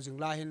ka mau jing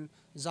la hin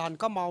zan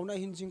ka mau na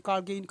hin jingkar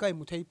gein kai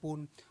mu thei pun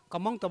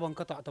kamang tabang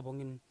ka ta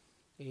tabangin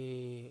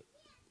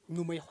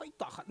nu mai hoi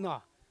ta khat na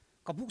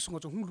ka buk sunga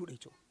chung hung lu dei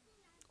chu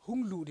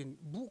hung lu din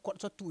bu ko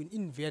cha tu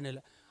in venel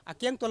a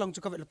kyang to lang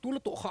chu ka vel tu la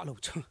to kha lo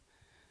chu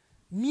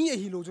mi a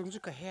hi lo jong chu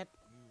ka het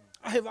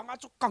a he wanga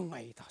chu kang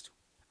ngai ta chu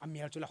a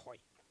mer chu la hoi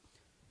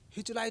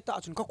hi chu lai ta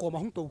chun ka ko ma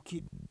hung to ki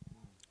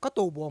ka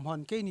to bom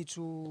han ke ni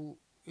chu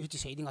hi chi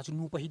sei dinga chu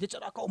nu pa hi de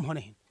chara ka om han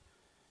he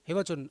he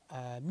wa chun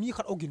mi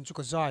khat ogin chu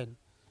ka zain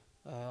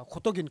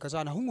khotogin ka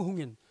zana hung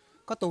hungin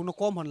ka to no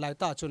kom han lai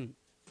ta chun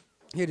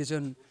he ri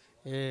chun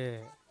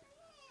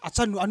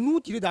achan anu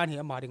ti dan he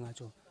ama ringa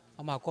chu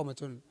ama ko ma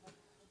chun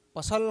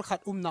pasal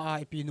khat na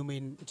ai pi nu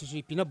min chu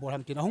pina bor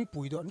ham tin hung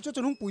pui do chu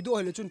chun hung pui do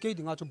hele chun ke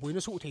dinga chu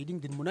boina su thei ding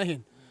din muna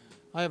hin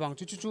ai bang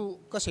chu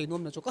ka sei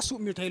nom na chu ka su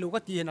mil thei lo ka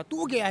ti na tu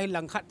ge ai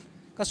lang khat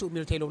ka su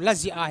mil thei lo la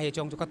ji a he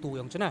chong chu ka tu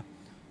yong chuna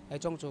ai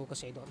chong chu ka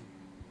sei do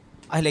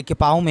ai le ki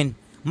pau min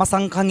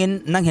masang khangin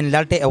nang hin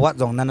lalte awat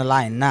jong na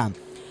line na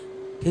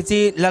hi chi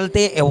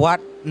lalte awat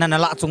na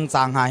la chung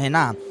chang ha he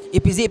na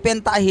ipiji pen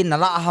ta hi na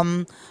la ham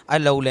ai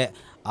lo le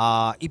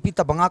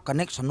ipita banga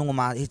connection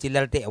nungma hi chi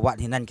lalte awat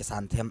hinan ki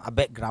san them a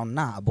background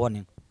na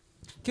abonin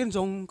ken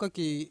jong ka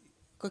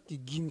ki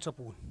gim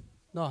chapun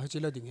na hi chi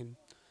la ding hin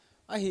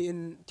a hi in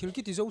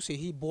thilki ti zo se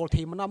hi bol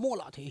thei mana mo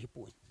la thei hi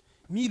pui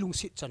mi lung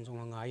sit chan jong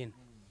nga yin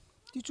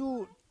ti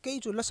chu cái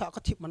chu la sa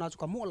ka thip mana chu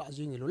ka mo la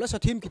jing lo la sa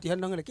thim ki ti han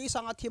nang le ke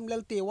sang a thim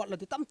lel te wat la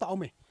ti tam ta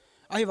me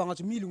ai wanga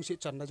chu mi lung se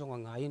chan na jong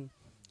nga in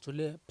chu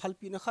le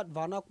phalpi na khat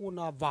wana ku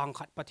na wang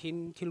khat pathin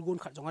thilgun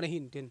khat jong na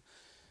hin tin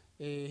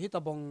hi ta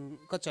bong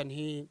ka chan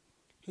hi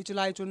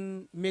chulai chun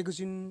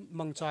magazine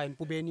mangchain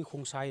pubeni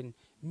khongsain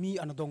mi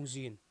anadong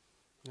jin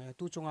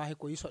tu chunga he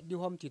koi sot di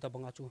hom ti ta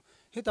banga chu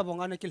he ta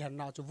banga na kil han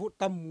na chu vut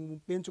tam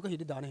pen chu ka hi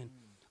da na hin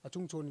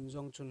achung chon in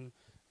jong chun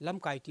lam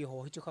kai ti ho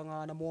hi chu khanga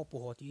na mo pu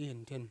ho ti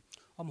hin ten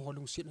am ho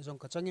lung sit na jong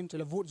ka changin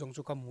chele vut jong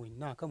chu ka muin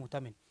na ka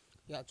mutamin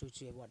ya chu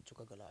che wat chu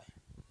ka galai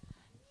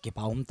ke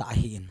paum ta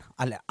hin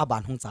ale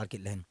aban hung chal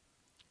kit len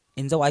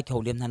in zo ai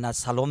kholiam na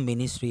salom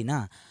ministry na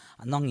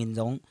anong in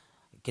jong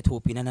ke thu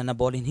pin na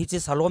bolin hi che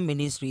salom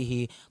ministry hi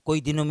koi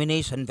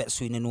denomination ve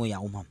suine nu ya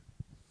umam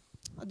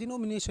a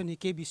denomination hi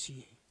KBC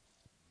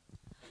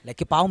le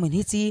ke paum min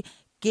hi chi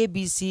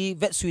KBC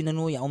vet suina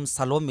nu ya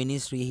salom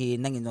ministry hi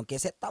nangin jong ke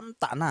se tam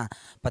ta na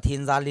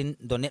pathin zalin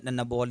donate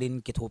na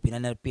bolin ke thu pin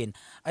na pin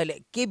ai le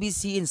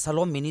KBC in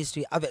salom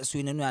ministry ave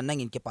suina nu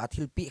nangin ke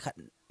pathil pi khat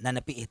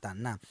na pi hitan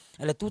na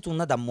ale tu chung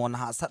na dam mon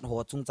ha sat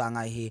ho chung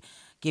changa hi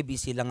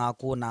KBC langa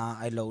ko na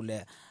ai lo le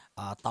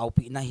tau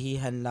pi na hi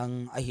han lang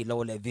ai hi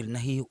lo le vil na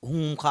hi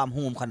hum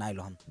khan ai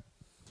lo ham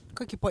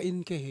ka ki pa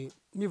in ke hi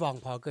mi wang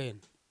pha ka hen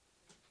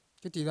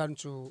ke ti dan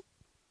chu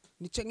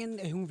ni chengin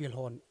e hung vil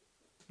hon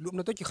lup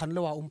na to ki khan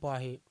lawa pa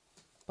hi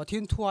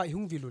pathin thua i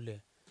hung vilu le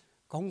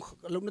kong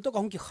lup na to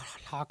kong ki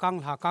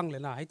ha kang le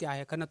na hai ti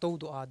ai kana to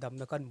do a dam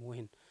na kan mu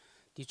hin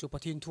ti chu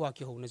pathin thua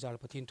ki ho na jal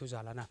pathin thu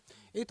jala na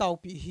e tau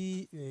pi hi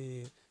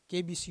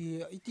KBC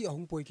iti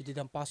ahung poi ki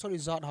dam pastor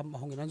izat ham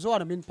hong in zo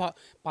na min pa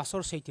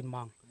pastor seitin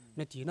mang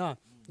na ti na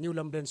New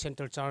London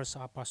Central Church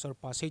a pastor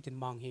pa seitin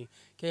mang hi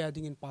ke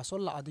ading in pastor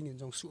la ading in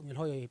jong su mil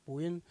hoi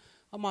puin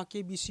ama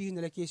KBC na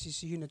le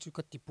KCC na chu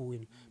ka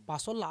tipuin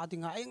pasol la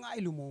dinga ai ngai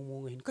lu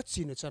mong hin ka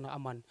chin chana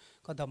aman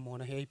ka dam mo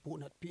na hei pu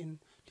nat pin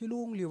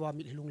thilung liwa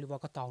mi thilung liwa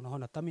ka taw na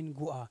hona tamin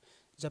gu a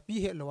japi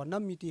he lo na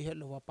mi ti he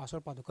lo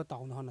pasol pa do ka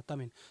taw na hona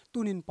tamin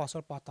tunin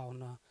pasol pa taw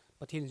na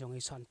pathin jong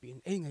ei san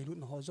pin ei ngai lu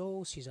na ho zo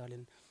si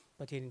jalin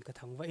pathin ka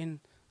thang wa in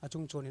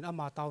achung chonin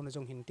ama taw na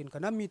jong hin tin ka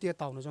na mi te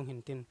taw na jong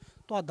hin tin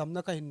to dam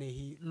na ka hin ne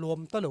hi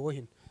lom ta lo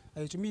hin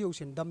ai chu mi yo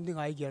sin dam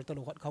ding ai ger ta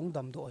lo khat khong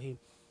dam do hi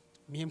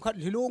miem khat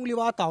hilung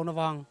liwa taw na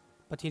wang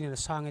pathin na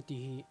sang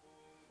ti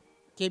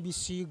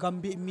KBC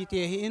gambi mi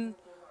te hi in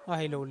a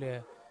hello le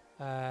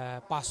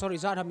pastor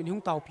izat ham in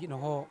hung taw pi no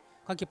ho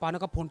ka ki pana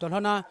ka phun tol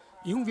hana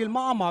i hung vil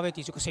ma we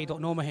ti chu ka sei do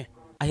no ma he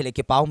a hele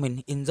ke pau min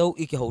in zo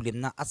i ke holim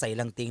na a sai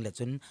lang ting le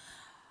chun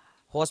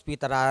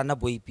hospital na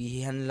boi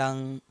pi han lang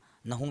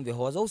na hung ve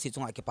ho zo si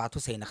chunga ke pa thu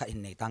sei na kha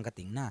in nei tang ka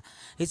ting na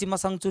hi si ma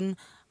sang chun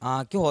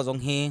ki ho jong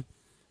hi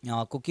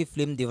Kuki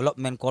Film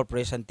Development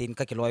Corporation tin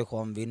ka kiloi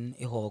khom win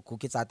e ho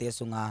Kuki chate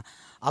sunga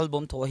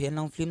album tho hian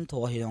lang film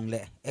tho hiong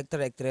le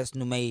actor actress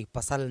numei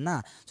pasal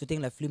na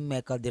shooting la film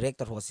maker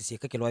director ho si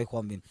ka kiloi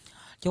khom win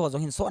ki ho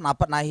jong hin so na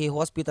pat na hi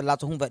hospital la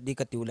chung vet di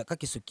ka tiu le ka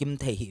ki su kim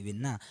thei hi win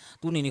na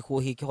tu ni ni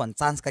kho hi ki hon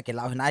chance ka ke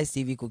lau hin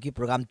ISTV Kuki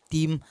program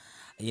team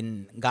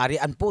in gari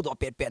an pu do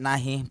pe na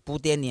hi pu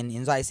te nin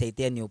enjoy sei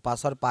te new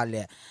pastor pa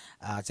le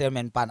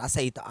chairman pan a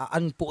sei ta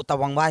an pu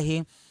tawang wa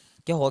hi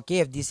ke ho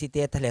KFDC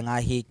te thalenga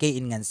hi ke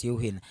in ngan siu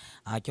hin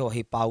ke ho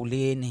hi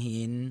Pauline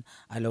hin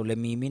alo le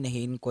mimi ne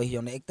hin ko hi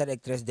on actor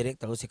actress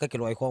director se ka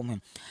kiloi khom hin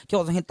ke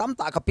ho hin tam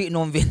ta ka pi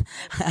nom win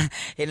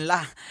hin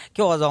la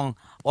ke ho jong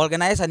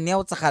organization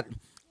neu chakhat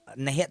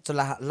na het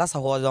chula la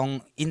sa ho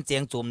jong in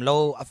cheng chum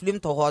lo a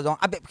film tho ho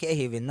jong abe khe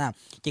hi win na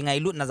ki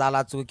ngai lut na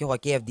zala chu ke ho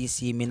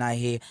KFDC mina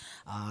hi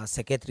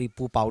secretary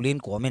pu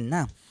Pauline ko men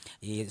na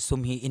e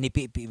sum hi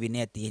inipi pi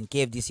win ti in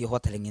KFDC ho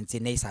thalengin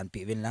chi nei san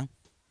pi win lang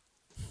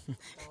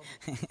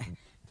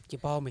ki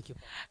pau me ki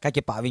ka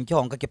ke pa win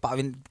kyong ka ke pa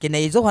win ke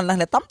nei zo han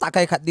lang le tam ta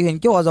kai khat di hen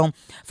kyo jong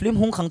film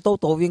hung khang to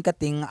win ka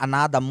ting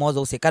ana dam mo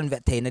zo se kan ve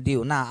the na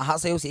diu na ha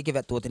se si ke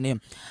ve tu tin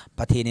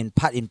pathin in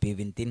phat in pi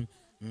win tin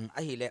a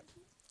hi le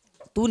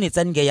tu ni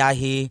chan ge ya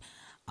hi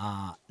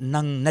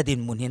nang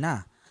nadin mun hi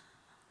na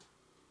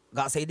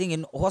ga se ding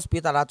in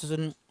hospital a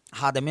chun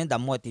ha da men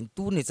dam mo tin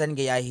tu ni chan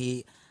ge ya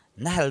hi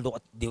na hel do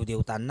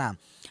diu tan na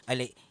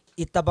ale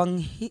itabang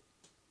hi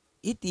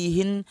iti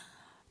hin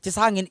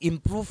chisangin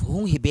improve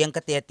hung hi beng ka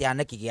te tia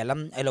na ki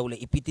gelam elo le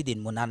ipiti din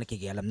muna na ki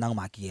gelam nang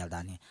ma ki gel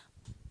dani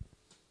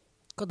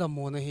kada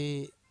mo na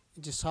hi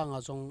ji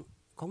sanga jong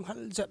khong hal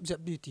jap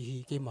di ti hi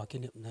ke ma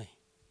ki nep nai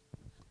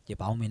ke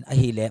pau min a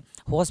hi le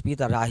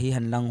hospital ra hi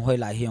han lang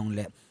hoi la hi ong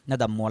le na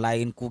dam mo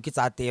lai in ku ki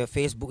cha te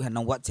Facebook han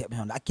WhatsApp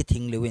han la ki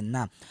thing le win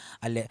na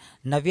ale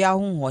navia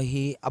hung ho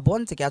hi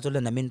abon che kya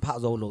chule na min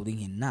pha zo lo ding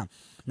hin na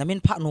namin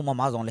pha nu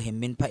ma jong le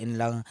min pha in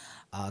lang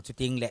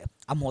chuting le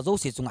am ho zo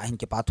si chunga hin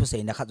ke pa thu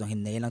sei na kha jong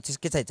hin nei lang chis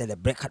ke chai le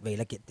break khat ve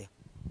la kit te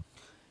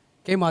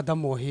ke ma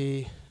dam mo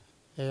hi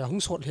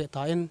hung sot he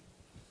ta in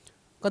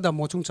ka dam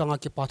mo chung changa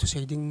ke pa thu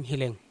sei ding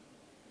hileng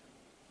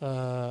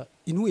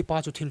inu ipa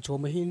chu thil cho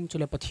ma hin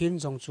chule pathin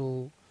jong chu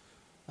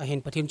a hin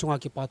pathin chunga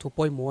ke pa thu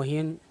poi mo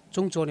hin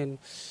chung chonin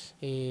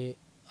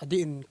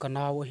adin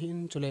kanaw hin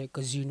chule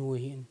kazinu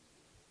hin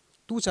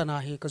tu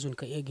chana hi kazun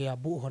ka egya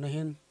bu hona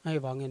hen ai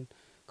wangin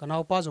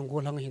kanau pa jong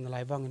gol hang hin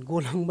lai wangin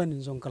gol hang ban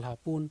jong kala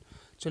pun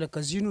chule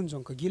kazinun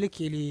jong ka gile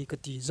keli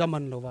kati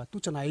zaman lowa tu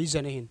chana hi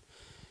jana hin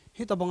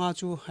hi tabanga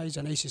chu hai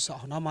jana si sa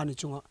na mani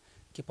chunga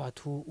ki pa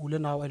thu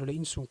ulena ai le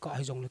insung ka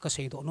ai jong le ka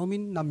sei do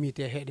nomin nammi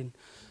te hedin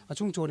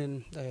achung chonin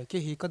ke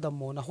hi kadam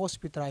mo na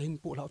hospital hin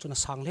pu la chuna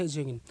sang le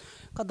jengin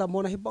kadam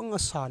mo na hi bang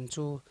san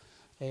chu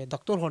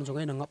doctor hon jong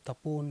ai na ngap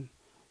tapun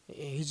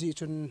hi ji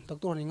chun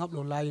doctor ni ngap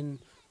lo line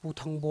pu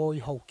thang boy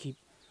hau ki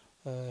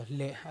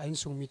le ain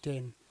sung mi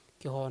ten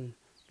ki hon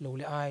lo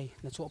le ai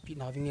na cho pi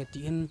na winge ti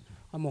in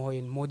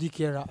amoin modi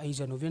kera ai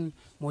janovin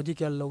modi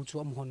kel lo chu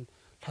am hon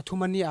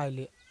thathumani ai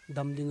le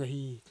dam ding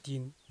hi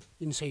tin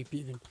in sei pi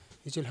win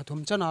ichil hathum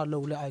chana lo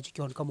le ai chu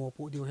kon kamo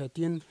pu diu he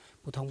tin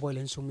pu thang boy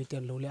len sung mi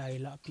ten lo le ai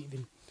la pi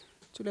win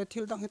chule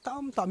thil dang he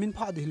tam tamin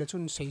pha di le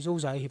chun sei zo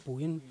zai hi pu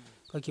in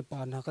ka ki pa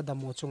na ka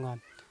damo chunga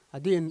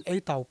adin ei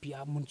tau pi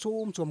mun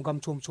chum gam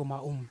chum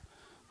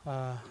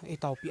ei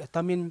tau pi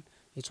atamin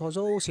e cho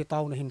zo se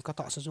tau na hin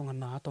kata sa jong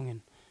na tongin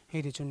he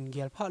di chun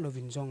gel pha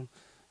lovin jong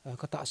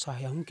kata sa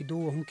ya hum ki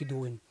du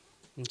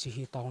in chi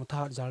hi tau tha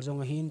jal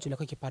jong hin chula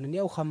ka ki pan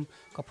neu kham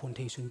ka phon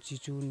thei sun chi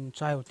chun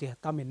chai te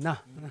tamin na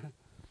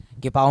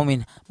ki pau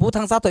min bu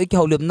thang sa to ik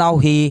holim now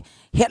hi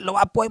het lo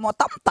apoi mo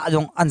tam ta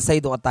jong an sei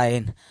do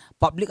taen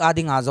public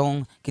ading a jong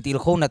kitil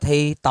kho na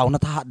thei tau na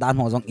tha dan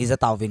mo jong iza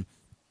tawin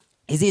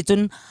izi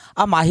chun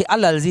ama hi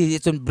alal ji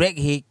chun break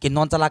hi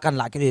kinon chala kan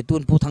la ki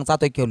tun pu thang sa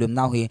to ik holim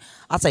now hi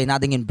a chai na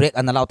ding in break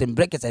an allow tin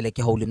break ke chai le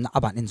ki holim na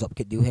aban in job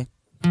ki diu he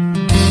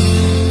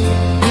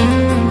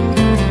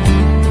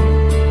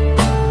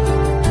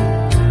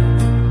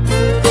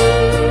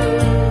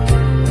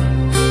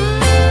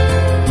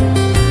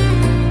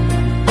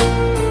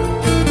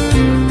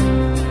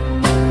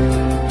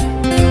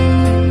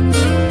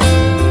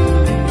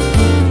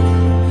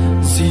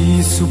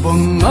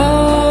Subanga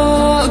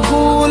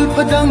gol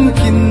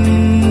padangkin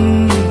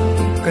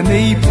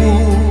kanay po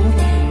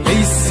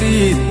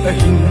laysit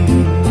ahin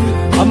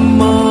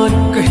amat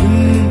kahin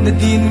na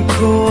din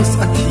cross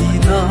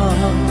athina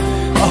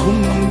ahum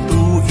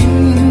tuin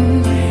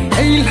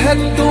ay lahat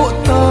do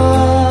ta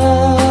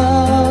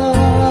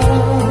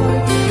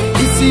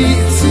isi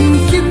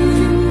singkin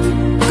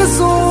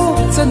kaso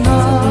sana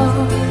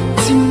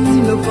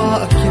simlawa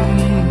akin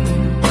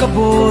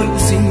kabol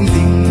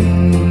singding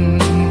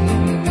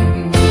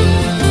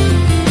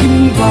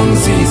Bang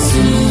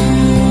Giêsu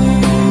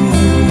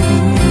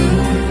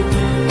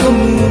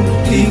kamu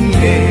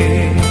tingge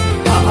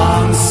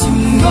ang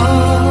sunga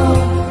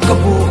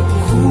kabuk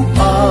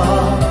hua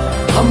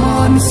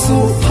aman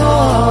sopa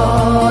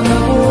na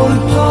bol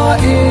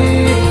pae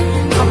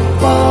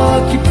kapa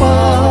kipa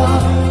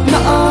na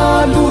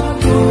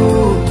aluto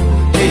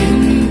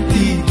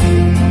enti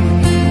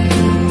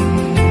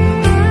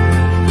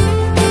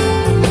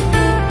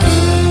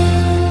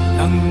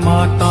ang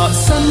mata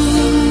san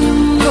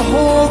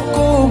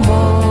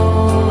hokoma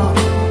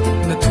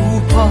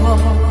natupa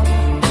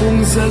kung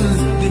zal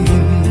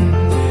dingin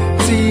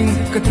sing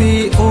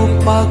kati o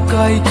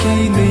pakai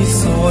kay nay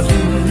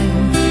solin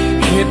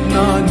het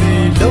na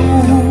nay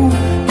law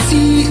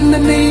si na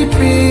nay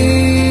pe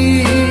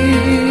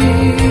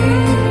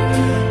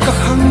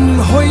kahang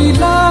hoy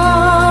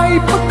lai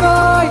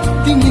pakai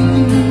dingin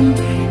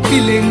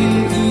piling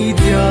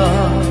idya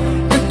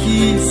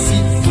nakisi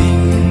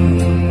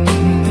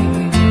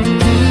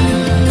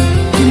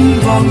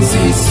Bang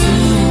Giêsu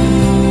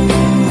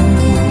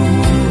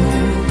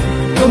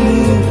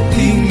kamu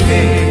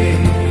tingge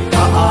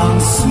ang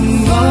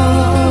sunga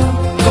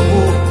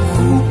kabuk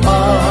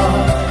hua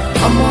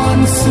aman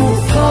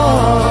sopa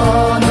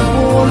na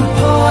bol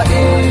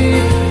pae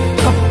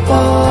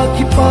kapa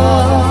kipa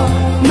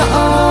na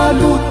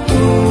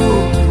aluto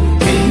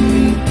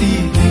enti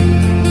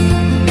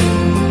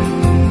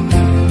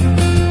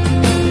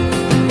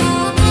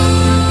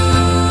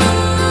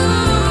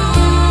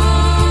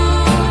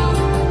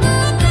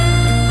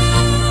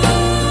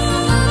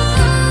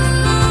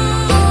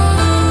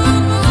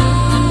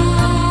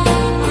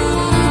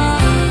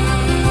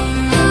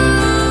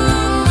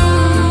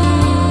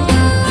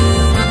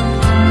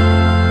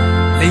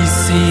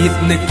Sit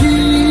na ki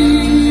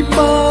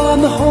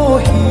pan ho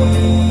hi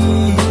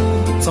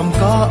chom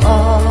ka a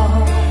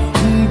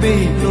be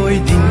loi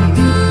ding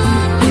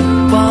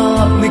ipa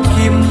na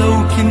kim lo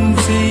kin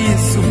si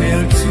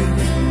sumel chu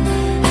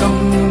kam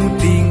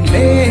ding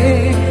le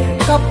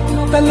kap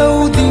ta lo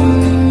ding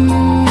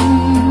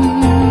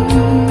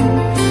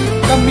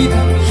kamit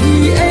hi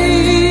ai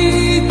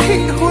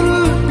thik hul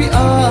pi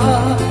a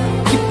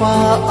ipa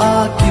a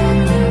kin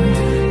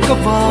ka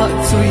va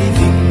chui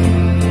ding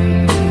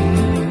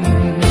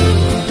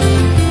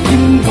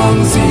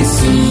Bang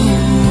Giêsu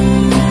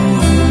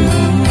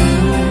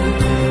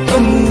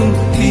kamu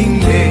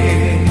tingge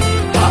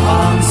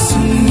ang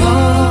sunga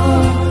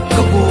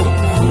kabuk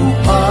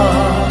hua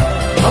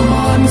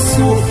aman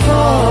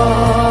sopa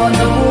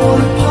na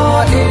bol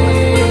pae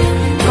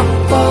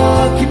kapa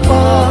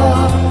kipa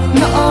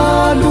na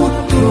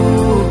aluto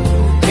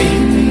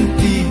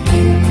enti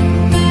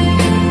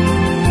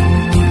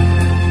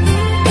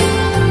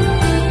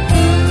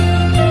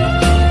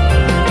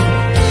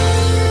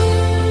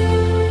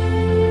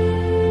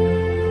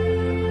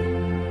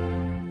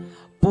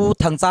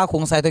Thangcha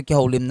Khongsai to ki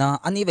holim na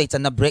ani ve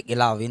chan na break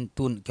ilawin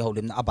tun ki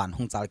holim na aban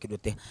hong chal ki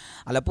dute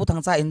ala pu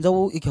Thangcha injo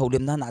i ki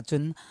holim na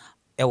chun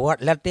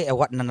award latte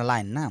award na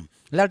line na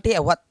latte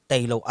award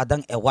tailo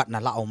adang award na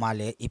la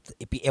omale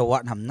ipi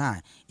award ham na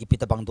ipi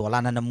tabang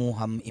dola na namu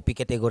ham ipi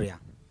kategoria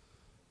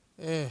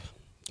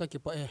taki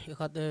pa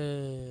ikat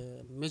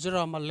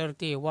Mizoram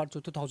latte award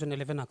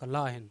 2011 na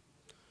kala hen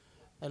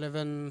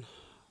 11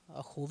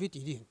 covid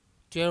idi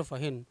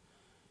 12 hen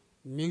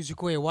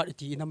musical award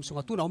ti nam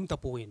sunga tu na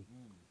tapuin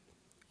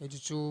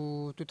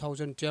eju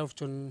 2012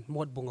 chun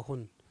mod bunga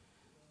hun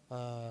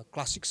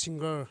classic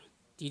singer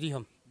ti di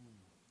ham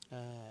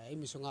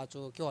mi sunga chu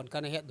kyon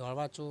kana het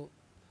dorwa chu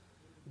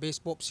bass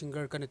pop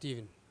singer kana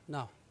tivin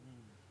now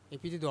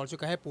epidi dor chu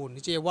ka he pon ni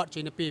che award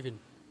china pevin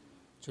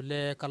chu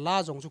le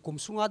kala jong chu kum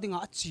sunga dinga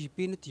achi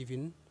pin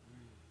tivin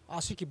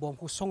asiki bom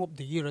ko song of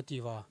the year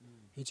ativa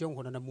hi chong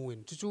hona na muin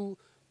chu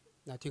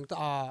na thing ta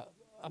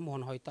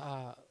amon hoi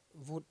ta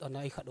vut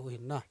anai khat ho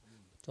hin na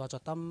cho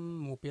tam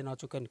mu pe na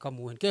chu kan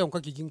kamu hen ke ong ka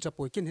ging cha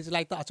poi kin his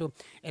like ta chu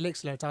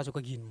alex la cha chu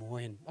ka gin mo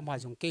hen ama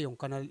jong ke ong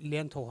kana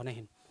len tho na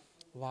hen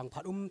wang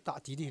phat ta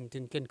ti di hin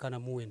tin ken kana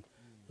mu hen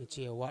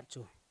che wat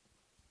chu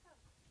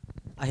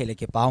a hele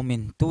ke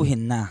paumin tu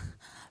hin na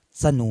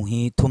chanu hi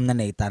thum na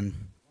nei tan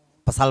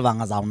pasal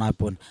wanga zaw na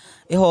pun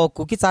e ho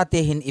kuki cha te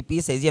hin ipi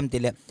se jem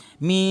tile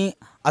mi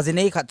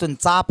azinei kha chun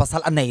cha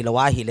pasal anei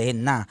lawa hi le hin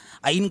na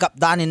a in gap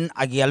danin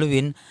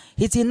agialwin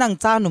hi chi nang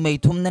cha nu mei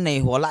thum na nei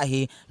hola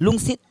hi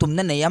lungsit tum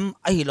na neyam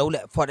a hi lo le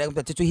for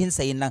example chu hin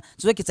sein lang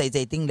chu ki chai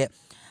chai ting le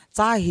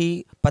cha hi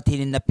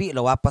pathin na pi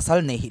lawa pasal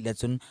nei hi le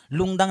chun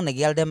lungdang na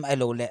gel dem ai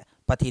lo le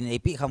pathin ei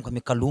pi kham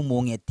khami kalu mo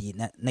nge ti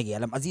na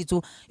gelam aji chu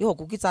e ho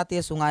kuki cha te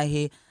sungai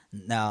hi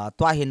na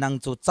tua hi nang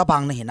chu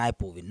chabang na hinai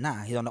puwin na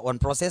hi on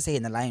process hi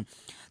na line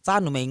cha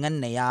nu mei ngan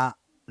ne ya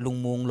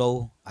lungmung lo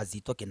azi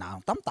to kina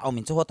tam ta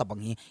min chu hota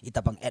bang hi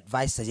itabang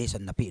advice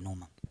suggestion na pi no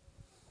ma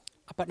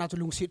apat na chu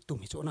lungsit tum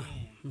hi chu na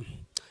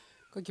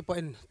ka ki pa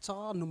en cha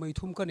nu mei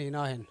thum ka ne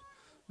na hen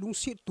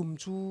lungsit tum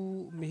chu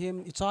mehem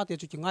I cha te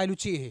chu ki ngai lu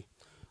chi hi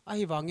a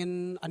hi wangin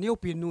aneu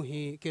pin nu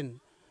hi ken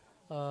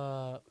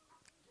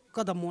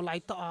kadamo lai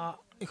ta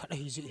e khat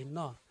hi ji hin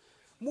na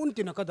mun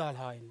tin ka dal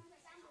hain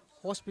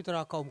hospital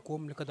kaum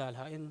kom le kadal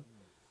ha in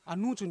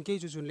anu chun ke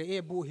chun le e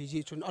bu hi ji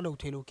chun alo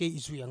thelo ke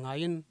izu ya nga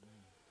in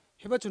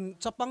heba chun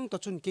chapang to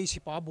chun ke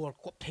sipa bor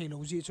kop thelo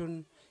ji chun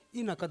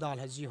ina kadal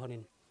ha ji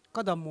honin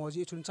kadam mo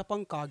ji chun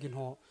chapang ka gin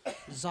ho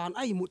zan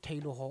ai mu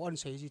thelo ho on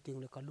sei ji ting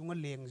le kalunga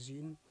leng ji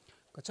in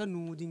ka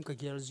chanu ding ka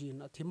gel ji in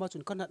athima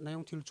chun kanat na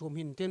yong thil chom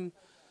hin ten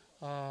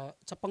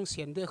chapang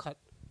sen de khat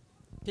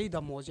ke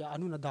dam mo ja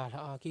anu na dal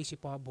ha ke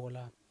sipa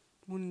bola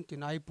mun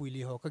tinai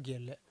puili ho ka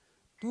gel le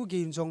tu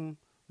gein jong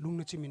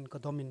lungna chimin ka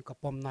domin ka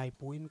pom nai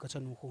puin ka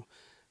chanu khu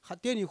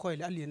khate ni khoi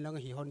le alien lang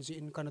hi hon ji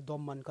in kana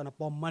dom man kana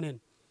pom manen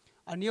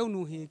aniau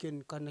nu hi ken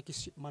kana ki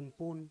sip man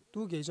pun tu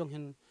ge jong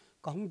hen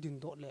ka hung din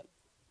do le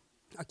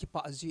akipa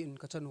ji in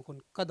ka chanu khon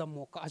kadam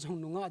mo ka jong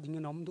nu nga ding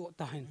nam do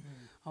ta hin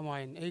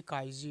amain ei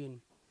kai jin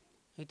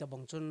ei ta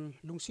bang chun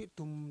lungsi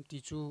tum ti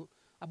chu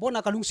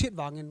abona ka lungsit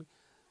wangin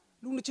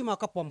lungna chima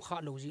ka pom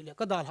kha lo ji le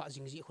ka dal ha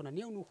jing ji khona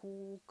niau nu khu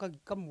ka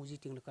kam mu ji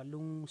ting le ka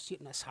lungsit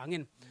na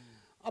sangin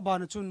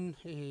abana chun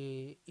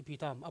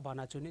ipitam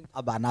abana chunin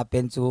abana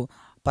penchu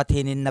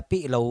pathinin na pi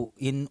lo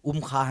in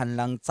kha han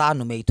lang cha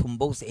nu mei thum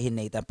bo se hin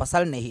nei tan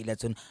pasal nei hi le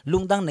chun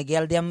lungdang na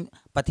gel dem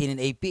pathinin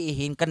ei pi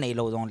hin ka nei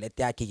lo dong le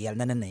tia ki gel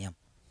na na nei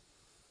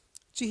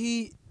chi hi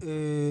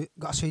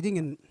ga seiding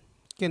in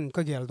ken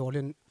ka gel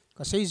dolin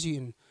ka seiji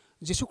in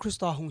jesu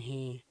christa hung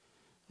hi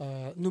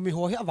nu mi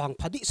ho he awang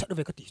phadi sat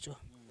ve ka ti chu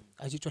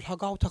aji chu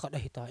hagau tha ka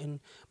da hita in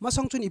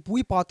masang chun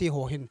ipui pa te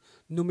ho hin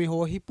nu mi ho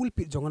hi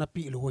pulpit jongana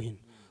pi lo hin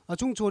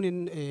achung chonin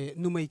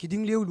numei ki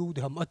ding leu lu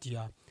dham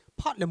atia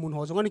phat le mun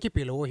ho jong ani ki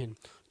pelo hin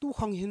tu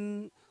khang hin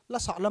la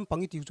sa lam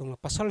pangi ti jong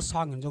pasal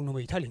sang hin jong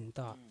numei thaling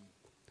ta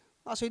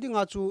a sei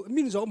dinga chu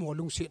min zo mo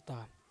lung se ta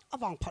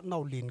awang phat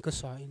nau lin ka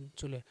sa in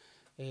chule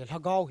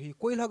lhagau hi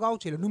koi lhagau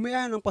chele numei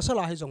an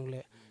pasala hi jong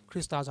le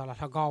krista jala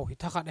lhagau hi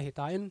thakha da hi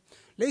ta in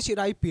le si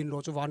dai pin lo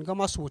chu wan ga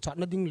ma su chat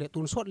na ding le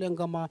tun sot leng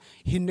ga ma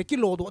hin ne ki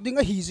lo do ding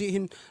a hi ji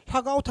hin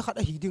lhagau thakha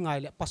da hi dingai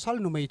le pasal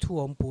numei thu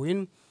om puin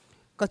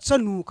ka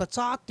chanu ka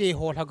cha te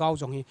ho lhagau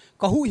jong hi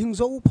ka hu hing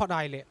zo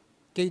phadai le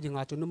ke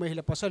dinga chu numei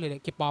le pasal le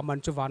ki pa man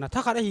chu wana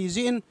thakha da hi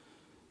jin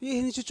hi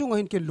hin chu chung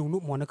hin ke lungnu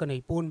mo na ka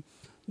nei pun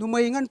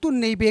numei ngan tun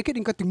nei be ke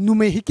ding ka ting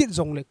numei hi kit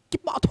jong le ki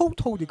pa tho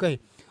tho di kai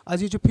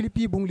aji chu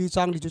philipi bungli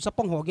chang li chu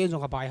chapang ho ge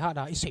jong ka bai ha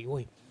da i sei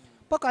oi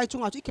pa kai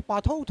chunga chi ki pa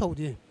tho tho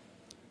di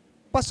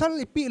pasal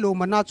li pi lo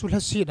mana chu la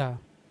si da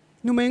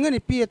numei ngan ni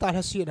pi ta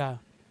la si da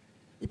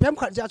i pem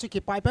khat ja chu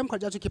ki pai pem khat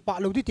ja chu ki pa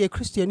lo di te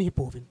christian hi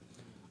povin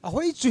a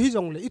hoi chu hi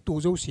jong le I tu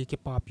zo si ki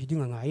pa pi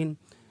ding nga in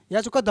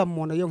ya chu ka dam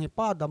mo na yong hi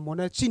pa dam mo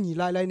na chini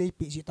lai lai nei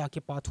pi ji ta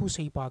ki pa thu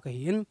sei pa ka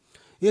hin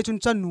ye chun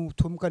chanu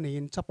thum ka nei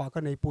in chapa ka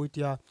nei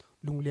poitia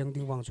lungleng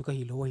ding wang chu ka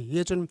hi lo hi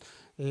ye chun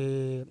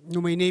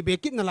numei nei be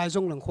kit na lai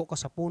jong lang kho ka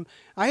sapun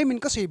ai min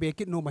ka sei be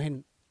kit no ma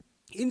hin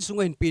in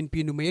sunga hin pin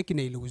pi numei ki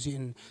nei lo ji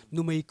in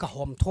numei ka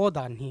hom tho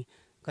dan hi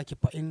ka ki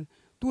pa in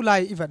tu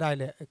lai i vadai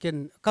le ken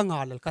ka nga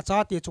le ka cha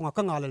te chunga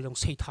ka nga le long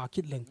sei tha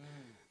kit leng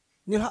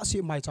ni ha si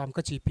mai cham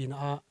ka chi pin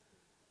a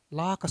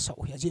la ka sau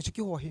hi ji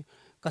chi ho hi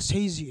ka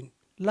sei jin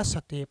la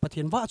sate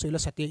pathian wa choi la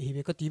sate hi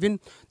ve ka tivin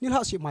ni ha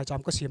si mai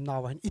cham ka sim na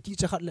wa iti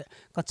cha khat le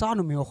ka cha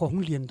nu me ho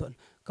hung lien don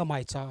ka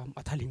mai cham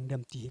athaling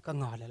dem ti ka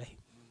nga le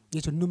ni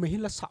chu nu me hi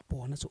la sa po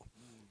na chu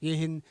ye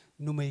hin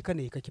nu me ka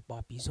nei ka ki pa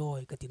pi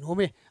zoi ka tin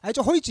ome ai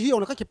cho hoi chi hi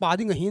on ka ki pa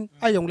ding hin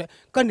ai yong le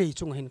ka nei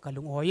chung hin ka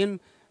lung hoin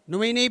nu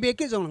me nei be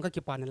ke jong ka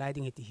ki pa na lai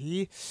ding ti hi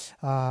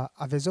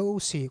a ve zo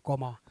si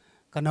koma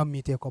kanam mi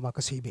te koma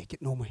ka sei be ki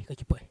no mai ka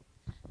ki pa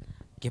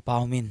ke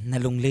pau min na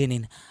lung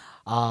lenin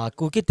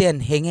Kuki ten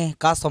henge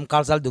ka som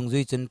kalsal dung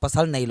zui chun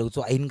pasal nei lo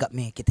chu ain gap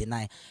me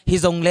kitinai hi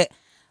zong le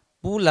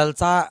pu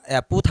lalcha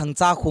pu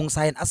thangcha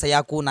khongsai asaya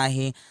ku na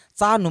hi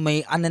cha numei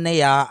anane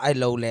ya ai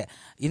lo le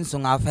in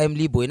sunga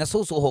family boina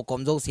so so ho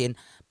kom zo sin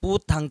pu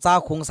thangcha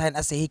khongsai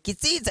ase hi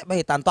kichi che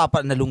bai tan to pa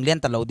na lunglen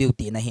ta lo diu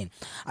ti na hin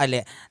ai le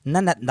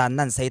nanat dan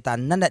nan sai tan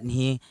nanat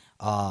hi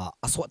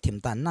aso thim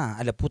tan na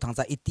ai le pu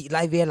thangcha iti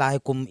lai ve lai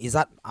kum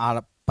izat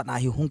pana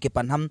hi hung ke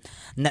panham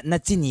na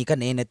chini ka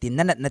ne na tin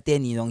nanat na te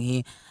ni jong hi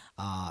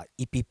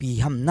EPP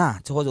ham na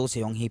cho zo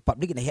se yong hi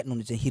public na het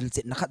nun che hil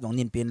che na khat jong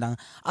nin pin lang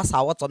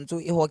asawa chon chu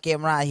i ho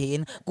camera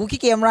hin kuki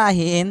camera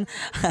hin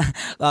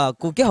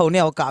kuki ho ne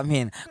o kam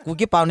hin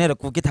kuki paw ne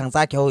kuki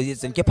thangcha ke ho ji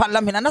chen ke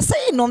phatlam hin na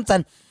sei nom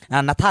chan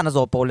na tha na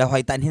zo po le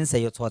hoi tan hin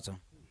se yo cho chu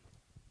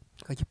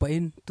ka ki pa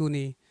in tu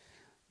ni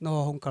no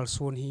hong kal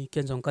son hi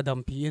ken jong ka dam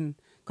pi in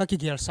ka ki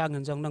gel sang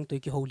an jong nang toi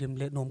ki holim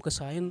le nom ka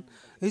sain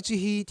e chi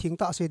hi thing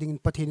ta se ding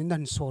pathin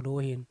nan so lo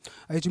hin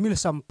ai chu mil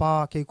sampa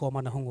ke ko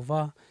man hong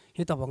wa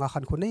hi ta wanga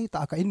khan khunei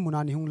ta ka in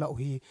munani hung lau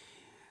hi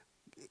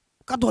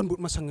ka don but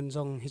masangan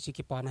jong hi chi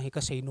ki pa na hi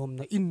ka sei nom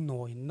na in no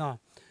in na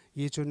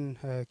yi chun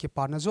ki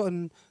pa na zo an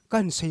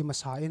kan sei ma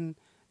sa in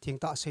thing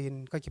ta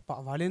sein ka ki pa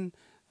walin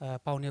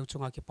pau neu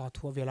chunga ki pa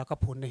thu vela ka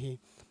phun na hi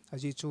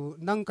aji chu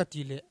nang ka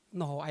ti le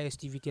no ho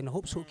ISTV ten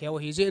hop su ke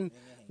hi jen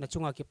na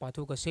chunga ki pa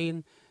thu ka sein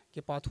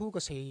ki pa thu ka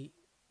sei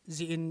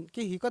ji in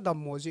ki hi ka dam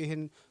mo ji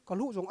hin ka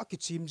lu jong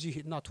akichim ji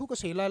hi na thu ka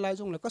sei lai lai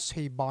jong le ka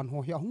sei ban ho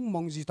hi hung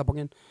mong ji ta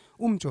bangin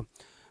chu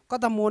ka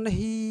dam mo na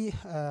hi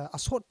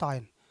asot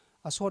tain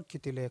asot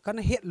kitile kan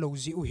het lo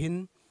ji u hin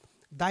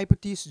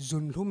diabetes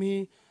zun hlum hi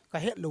ka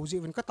het lo ji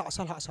win ka ta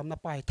sal ha sam na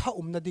pai tha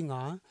na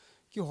dinga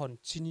ki hon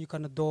chini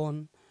kan don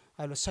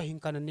alo sahin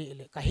kan ne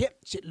le ka het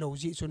chit lo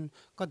ji chun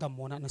ka dam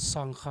mo na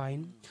sang khain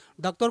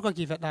doctor ka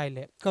ki vet dai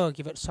le ka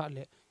ki vet sa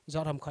le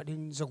zaram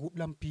khadin zagup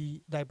lampi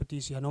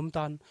diabetes hanom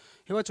tan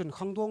hewa chun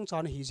khangdong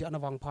chan hi ji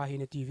anawang pha hi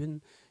ne tivin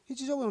hi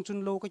chi jong chun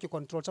lo ka ki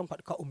control cham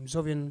phat ka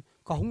zovin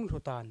ka hung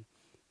thotan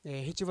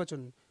hi chi wa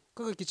chun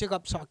ka ki check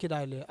up sa ki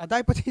dai le a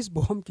diabetes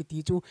bom ki ti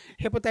chu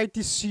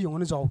hepatitis C yong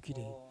na jaw ki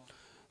de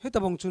he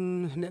tabong chun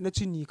ne na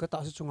chini ka ta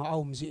su chunga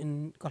aum ji in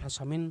ka la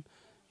samin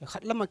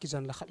khatlama ki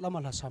jan la khatlama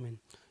la samin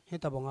he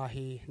tabonga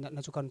hi na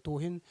chu kan tu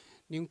hin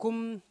ningkum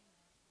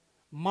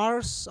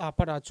Mars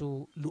para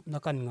chu lup na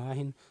kan nga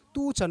hin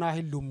tu chana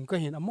hi lum ka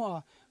hin amo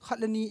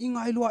khatlani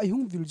ingai lo ai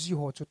hung vil ji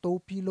ho chu to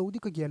pi lo di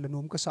ka gel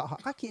nom ka sa ha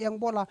ka ki eng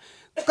bola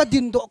ka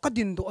din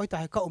do oi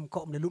tai ka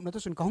le lup na to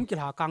sun ka hung ki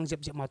ha kang jep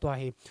ma to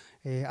hi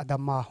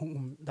adam ma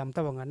hung dam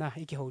ta wanga na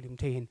hi ki holim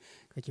the hin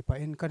ka ki pa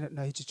en kan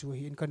na hi chu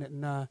hi in kan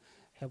na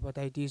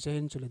hepatitis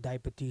hin chu le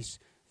diabetes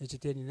hi chi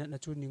te ni na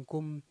chu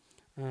ningkum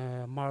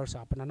Mars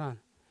apana na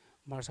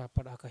Mars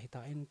apara ka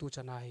hita in tu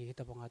chana hi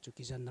hita banga chu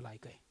ki jan na lai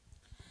kai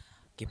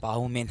ki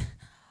pau min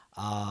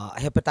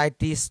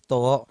hepatitis to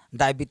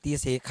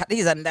diabetes he khat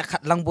hi jan la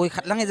khat lang boi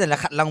khat lang hi jan la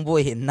khat lang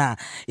boi hin na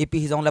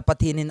ipi jong la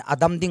pathinin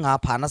adam dinga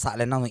phana sa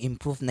le na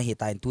improve na hi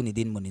tain tu ni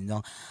din munin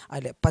jong ai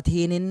le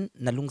pathinin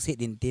nalung se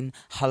din tin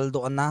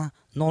haldo na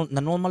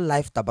normal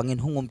life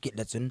tabangin hungum ki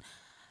la chun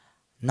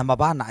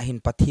namaba na hin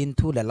pathin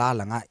thu le la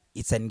langa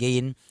ichen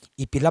gein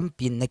ipilam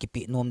pin na ki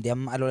pi nom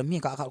dem alo mi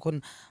ka khun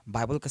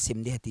bible ka sim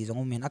de heti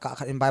jong min aka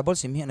khat in bible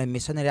sim hi na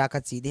missionary ka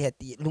chi de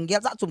heti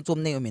lungia za chum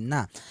nei min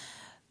na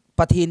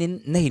pathinin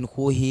na hin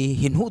khu hi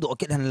hin hu do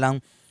ki han lang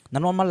na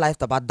normal life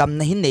ta ba dam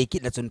na hin nei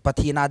ki la chun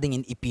pathina ding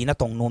in ipi na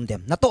tong nom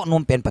dem na to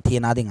nom pen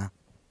pathina dinga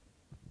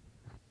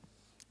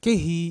ke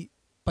hi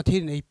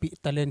pathin ei pi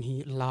talen hi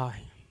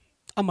lai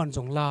aman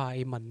jong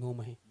lai man no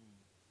mai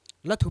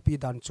la thupi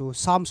dan chu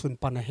sam sun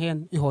pan hen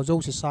I ho zo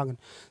si sang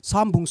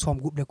sam bung som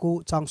gup le ko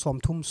chang som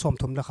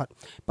thum la khat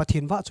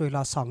pathin wa choi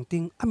la sang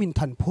ting amin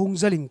than phung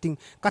zaling ting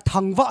ka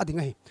thang wa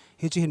ding hi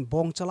chi hin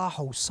bong chala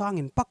ho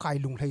sang in pakai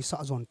lung hlei sa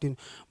zon tin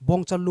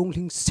bong chal lung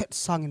hling set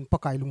sang in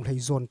pakai lung hlei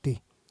zon ti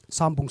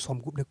sam bung som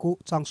gup le ko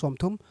chang som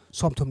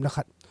thum la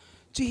khat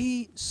chi hi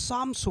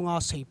sam sunga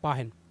sei pa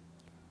hen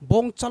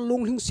bong chal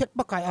lung hling set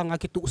pakai anga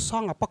ki tu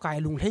sanga pakai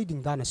lung hlei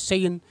ding dana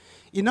sein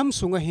inam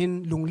sunga hin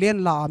lunglen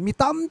la mi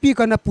tam pi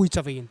kana pui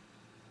chavein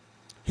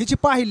hi chi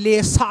pa hi le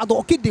sa do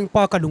ki ding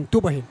pa ka lung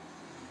tu ba hin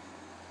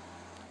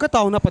ka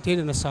taw na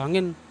pathin na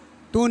sangin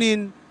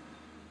tunin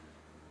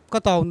ka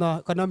taw na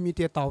kana mi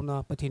te taw na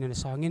pathin na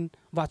sangin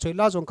wa choi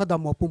la jong ka dam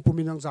mo pum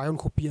pumin ang zayon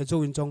khopi a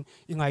jo in jong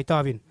ingai ta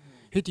win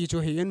hi ti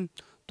chu hi in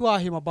tua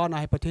hi ma ba na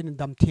hi pathin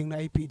dam thing na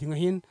ai pi ding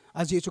hin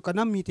aji chu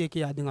kana mi te ki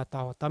ya dinga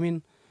taw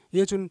tamin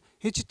ye chun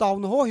hi chi taw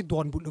no ho hi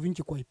don but lovin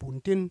ki koi pun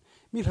tin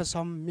mi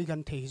thasam mi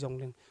gan thei jong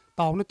leng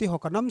taw na ti ho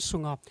kanam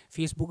sunga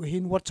Facebook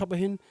hin WhatsApp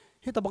hin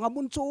he ta banga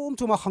mun chum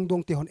chuma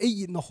khangdong ti hon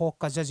ei no ho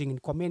ka jajing in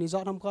comment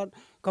za nam kan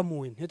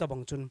kamuin he ta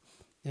bang chun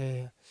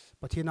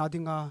pathina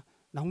dinga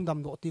nahung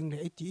dam do ting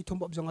le ti thum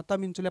bob jong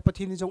atamin chule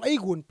pathini jong ei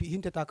gun pi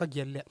hin te ta ka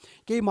gel le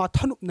ke ma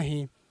thanup na hi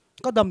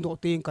kadam do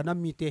ting kanam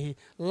mi te hi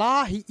la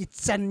hi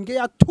ichan ge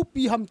a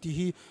thupi ham ti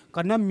hi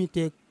kanam mi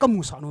te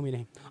kamu sa no mi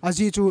ne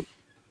aji chu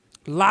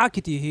la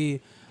ki ti hi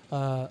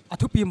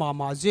athupi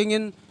ma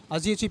jengin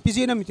aji chi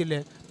pijena mi te le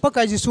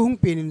pakai ji suhung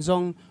penin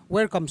jong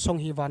welcome song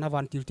hi wana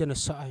van til te na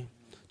sa ai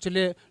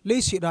chile le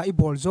si da I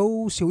bol zo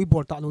si I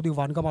bol ta lo di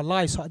van ga ma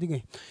lai sa ding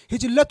hi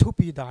chi la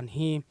thupi dan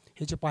hi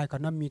chi pai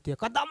kanam mi te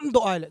kadam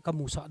do ai le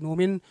kamu sa no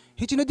min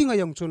hi chi na ding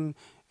ayang chun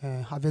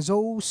ha ve zo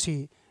si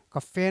ka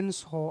fans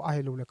ho ai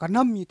lo le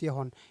kanam mi te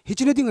hon hi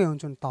chine ding yon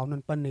chon taw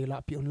nan pan nei la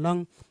pi on lang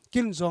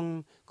kin jong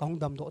ka hong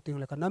dam do ting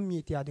le kanam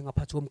mi te ading a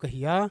phachum ka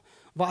hiya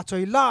wa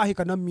choi la hi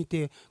kanam mi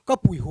te ka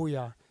pui ho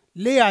ya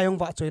le ayong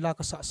wa choi la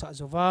ka sa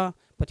zowa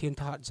pathin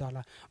tha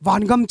jala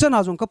wan gam chana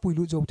jong ka pui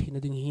lu jo thina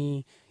ding hi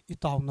I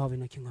taw na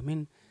wina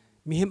kingamin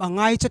mi him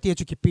angai cha te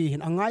chu ki pi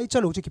hin angai cha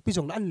lo chu ki pi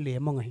jong an le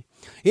mangai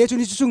e chu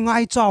ni chu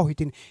ngai chao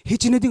hitin hi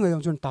chine ding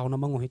ayong chon taw na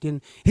mango hitin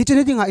hi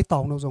chine ding ai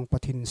taw no jong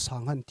pathin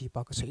sangan ti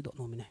pa ka sei do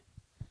no mine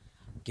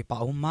ki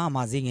pa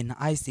ma jing in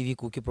ISTV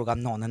Kuki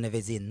program no na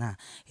nevezin na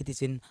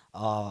hitichin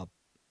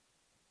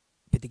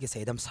piti ki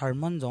seidam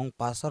sermon jong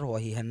pastor ho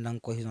hi han lang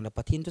ko hi jong la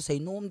pathin tu sei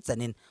nom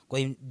chanin ko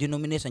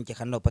denomination ki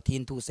khan lo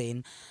pathin tu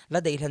sein la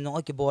dei han jong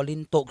ki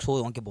bolin talk show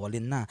jong ki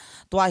bolin na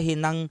to hi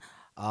nang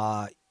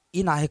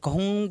ina he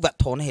kong vat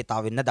thon he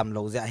tawin na dam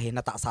lo ja he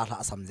na ta sa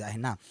la sam ja he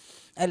na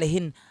ele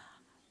hin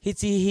hi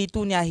chi hi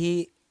tu nya hi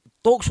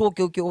talk show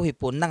kyo hi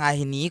pon na nga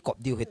hi ni kop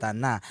diu hi tan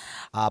na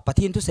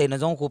pathin tu sei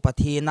na jong ko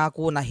pathina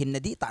ko na hin na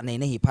di ta nei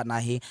na hi phat na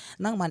hi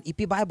nang man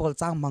ipi bible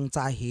chang mang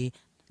cha hi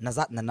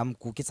nazat na nam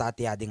ku ki cha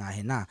te adinga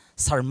he na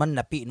sermon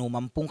na pi nu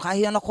mam pung kha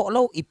hi na kho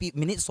lo ipi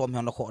minute som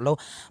hi na kho lo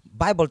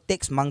bible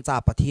text mang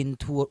cha pathin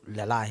thu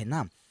la la he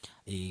na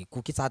ku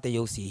ki cha te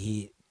yo si hi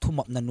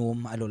thumap na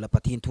num alo la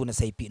pathin thu na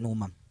sei pi nu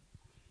mam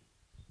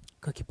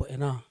ka ki po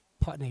ena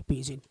pha nei pi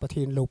jin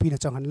pathin lo pi na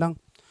chang han lang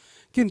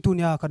kin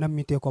tunya kanam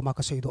mi te ko ma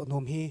ka sei do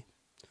nom hi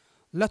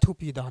la thu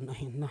pi dan a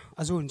hin na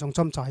azun jong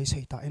cham chai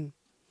sei ta en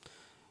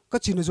ka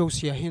chin zo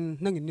sia hin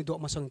nang in ni do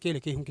ma sang ke le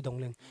ke hung ki dong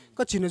leng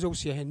ka chin zo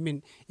sia hin min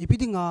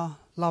ipidinga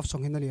love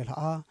song hin na le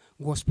la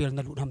gospel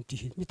na lu nam ti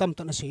hi mi tam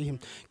ta na sei him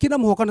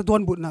kinam ho kana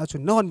don but na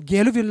chun non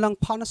gelvin lang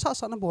pha na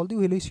sa na bol di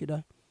hi le si da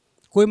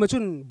koi ma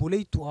chun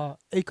bulei tu a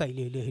ei kai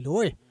le hi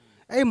loi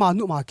ei ma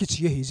nu ma ki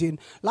chi hi jin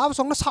love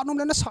song na sa nom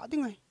le na sa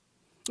ding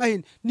ai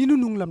ni nu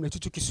nung lam le chu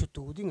chu ki su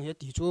tu ding he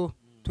ti chu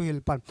tu hil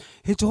pan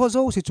hi chu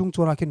zo si chung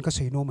chora kin ka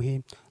sei nom hi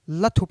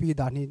la thu pi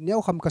da ni neu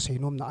kham ka sei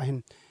nom na hin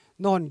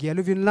non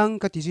gelvin lang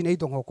ka ti jin ei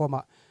dong ho ko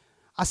ma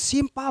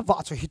asim pa wa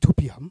chu hi thu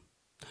pi ham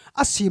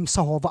asim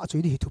sa ho wa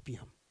chu hi thu pi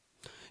ham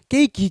ke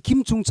ki kim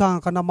chung chang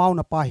kana mau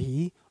na pa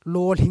hi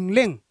lol hing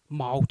leng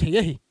mau the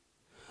hi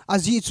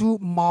aji chu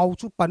mau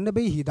chu pan na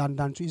be hi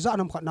dan chu za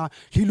nam khana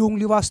hilung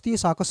liwasti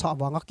sa ka sa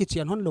wanga ki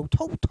chen hon lo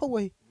tho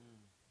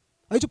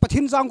ai chu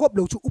pathin jang gop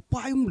lo chu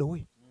upayum lo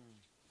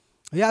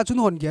ya chu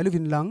non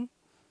gelvin lang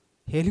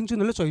heling chu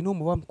na la choi no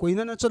mo wam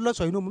koina na chal la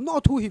choi no mo no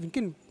thu hi vin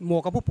kin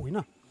mo ka pu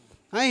puina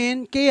ai hen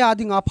ke ya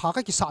dinga pha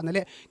ka ki sa na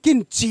le kin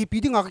chi pi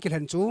dinga ka ki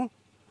hen chu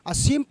a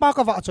sim pa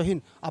ka wa cho hin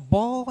a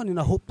bo ni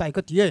na hop tai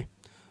ka ti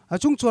a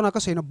chung chona ka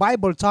sei na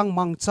bible chang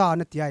mang cha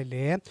na ti ai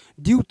le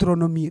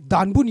deuteronomy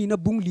dan bu ni na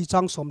bung li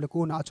chang som le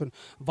ko na chun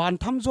van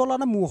tham zola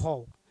na mu ho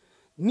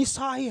ni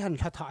sa hi han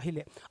tha tha hi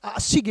le a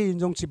sige in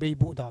jong chi be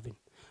bu davin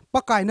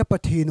pakai na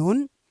pathinun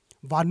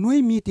vanui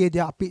mi te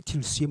dia pi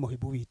thil si mo hi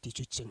bu wi ti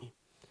chu ching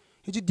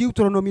hi ji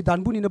deuteronomy dan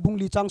bu ni na bung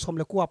li chang som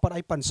le ko apar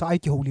ai pan sa ai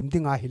ki holim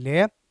dinga hi le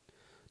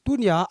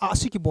tunia a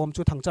siki bom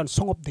chu thangchan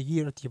song of the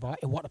year ti wa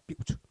award pi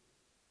chu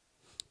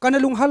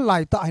kanalung hal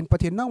lai ta hin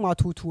pathin nang ma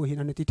thu thu hin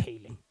an ti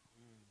theileng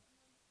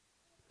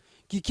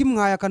ki kim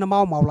nga ya kana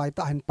mau lai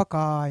ta hin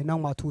pakai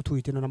nang ma thu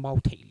thu tin na mau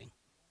theileng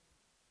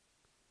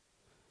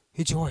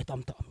hi choi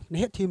tam tam ne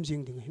he thim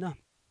jing ding na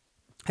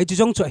hi chu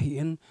jong cho hi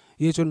en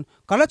ye chun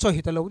kala cho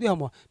hi ta lo di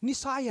hamo ni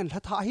sayan la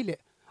tha hi le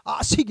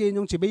a sige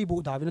nyong chi bei bu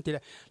da bi na ti le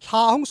tha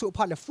hong su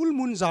pha le full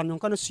moon jan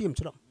nyong kana sim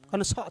chulam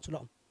kana sa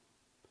chulam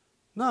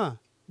na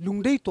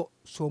lungdei to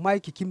so mai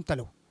ki kim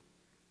talo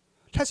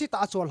thasi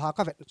ta chol ha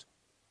ka vet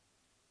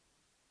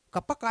ka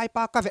pakai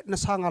pa ka vet na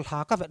sangal ha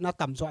ka vet na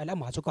tam zo ala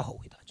ma chu ka ho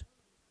hi da chu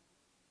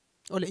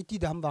ole iti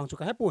dam wang chu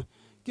ka he pu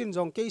kin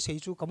jong ke sei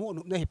chu ka mo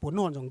nu na he pon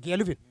non jong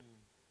gelvin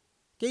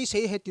ke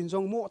sei he tin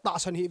jong mo ta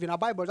san hi vina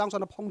bible jang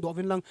san phong do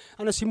vin lang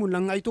ana simun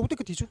lang ai to te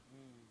ka ti chu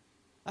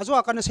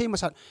azo kana sei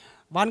masan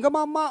wan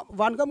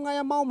gam nga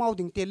ya mau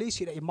ding te le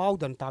si ai mau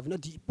dan ta vina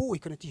di po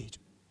ikana ti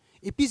chu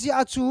ipisi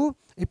achu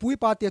ipui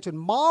pa te chun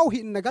mau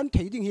hin na gan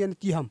thei ding hian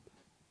ti ham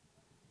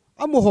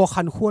amo ho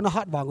khan khona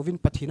hat wang vin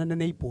pathina na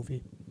nei po vi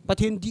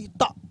pathin di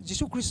ta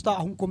jisu krista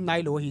hum kum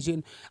nai lo hi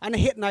jin an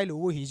het nai lo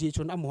hi ji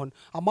chun amon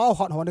amau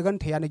hat hon gan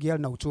thei an gel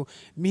nau chu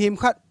mi him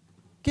khat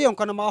cái ông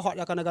kana mau họ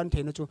là kana gan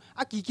thế nó chú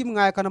à kỳ kim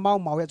ngay kana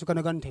mau ya chú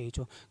kana gan thế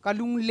chú cả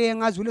lung le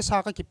nga chú le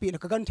sa cái kipi là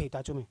cái gan thế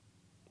ta chú mi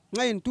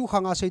ngay tu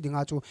khang a xây đình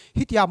a chú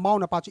hít ya mau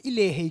na pa chú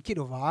ile hay kia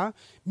đó vá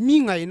mi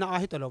ngày na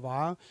hít đó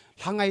vá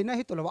hàng ngày na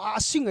hít đó vá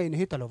sinh ngày na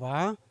hít đó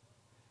vá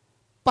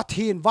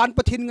van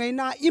pathin ngày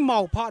na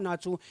imau pha na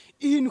chú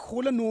in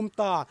khula nôm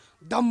ta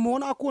đam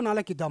môn a cô na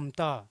là cái đam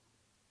ta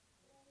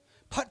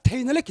phát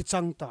thế na là cái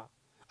trăng ta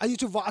ai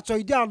chú vạ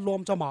chơi dia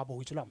lom cho mà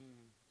bồi chú làm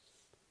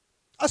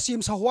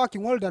asim sa hoa ki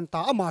ngol dan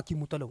ta ama ki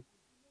mutalo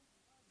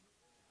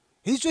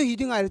hi chu hi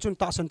dingai chun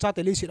ta san cha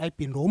te le sit ai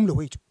pin rom lo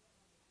hi chu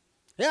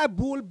ya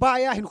bul ba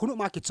ya hin khunu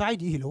ma ki chai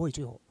di hi lo hi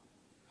chu ho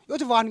yo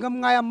chu van gam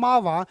ngai ma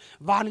wa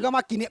van gam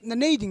ma kinep na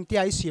nei ding ti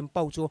ai sim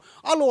pau chu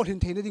a lo hin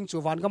thein ding chu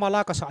van gam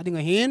la ka sa ding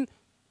hin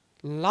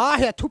la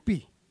he thupi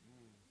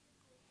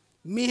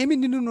mi he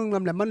min nu nung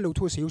lam la man lo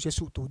thu se se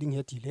su tu ding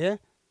he ti le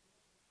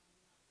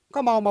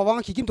ka ma ma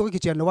wang ki kim to ki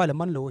chen lo wa la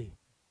man lo hi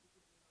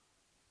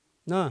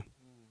na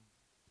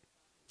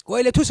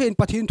coi là thu sen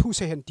pathin thu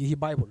se hen ti hi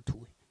bible thu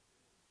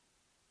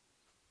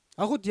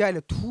a khut ya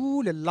le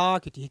thu le la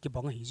ki ti ki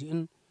bang hi jin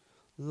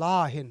la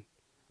hen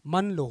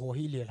man lo ho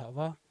hi le la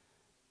wa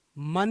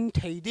man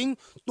thei ding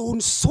tun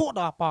so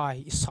da pai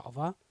sa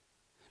wa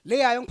le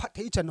ayong phat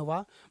thei chan wa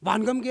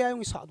van gam ge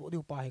ayong sa do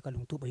diu pai ka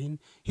lung tu ba hin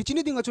hi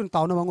chini ding a chun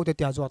taw na wangu te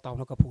tia zo taw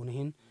na ka phu na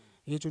hin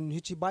hi chun hi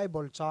chi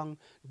bible chang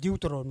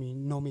deuteronomy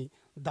nomi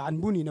dan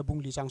buni na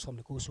bung li chang som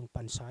le ku sung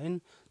pan sain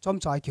chom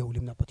chai ke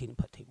hulim na pathin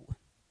phat thei bu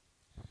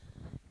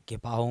ke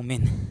pao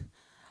min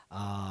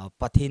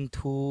pathin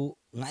thu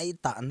ngai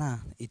ta na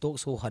itok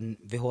so han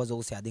ve ho zo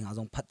sia ding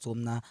azong phat chum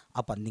na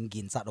apan ding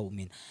gin cha ro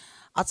min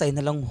a chai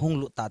na lang hung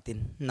lu ta tin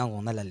na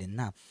ngong na lalin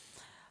na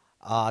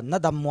na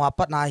dam mwa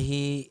pat na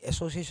hi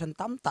association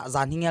tam ta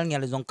zan hingel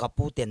ngel jong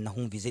kapu ten na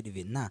hung visit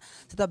win na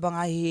ta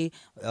banga hi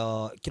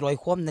kiloi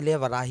khom na le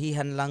wara hi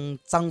han lang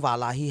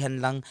changwala hi han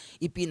lang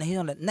ipi na hi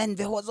no nen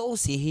ve ho zo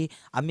si hi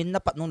amin na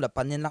pat nong la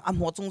panin lang am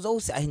ho chung zo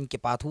si a hin ke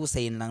pa thu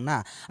sein lang na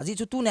aji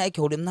chu tu ne ai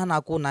kholim na na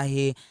ko na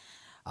hi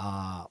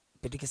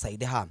peti ke sai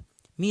de ha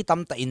mi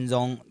tam ta in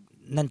jong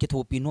nan ki thu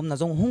pi nom na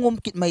jong hungom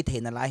kit mai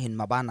the na la hin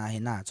ma ba na hi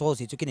na cho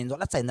si chu kin in zo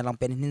la chai na lang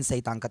pen hin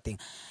sei tang ka ting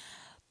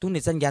tu ni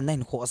chan yan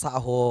nain kho sa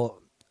ho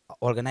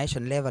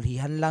organization level hi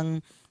han lang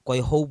koi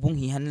ho bung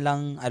hi han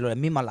lang alo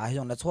mi mala hi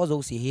jong la cho zo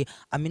si hi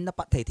amin na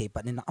pat thei thei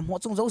pat ni na am ho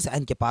chung zo si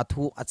an ke pa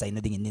thu a chai na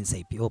ding in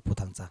sei pi ho pu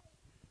thang cha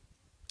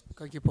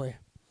ka ki poi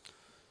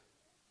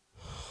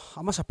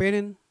ama sa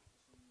penin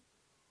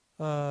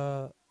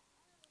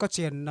ka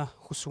chen na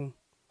khusung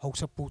ho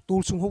sa pu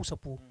tul sung ho sa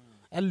pu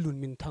el lun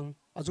min thang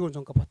azun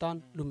jong ka phatan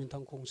lun min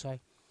thang khong sai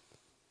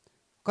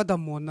ka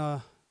dam mo na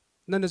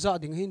nan za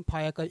ding hin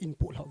phaya ka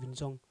input ha win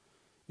jong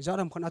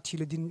zaram khana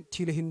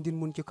thile hin din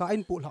mun ki ka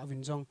input ha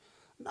win jong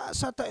na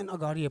sa ta en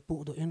agari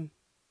pu do in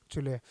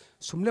chule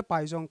sumle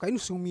pai jong kain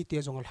sumi te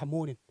jong al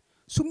hamonin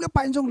sumle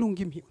pai jong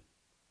lungkim hi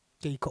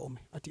ke ka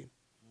ome atin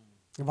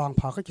wang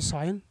pha ka ki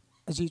sain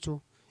aji chu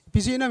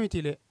pizina mi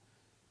tile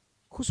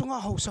khusunga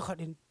ho sa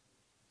khatin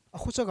a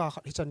khusaga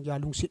khat hi chan ya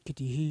lungsit ki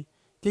ti hi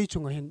ke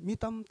chunga hin mi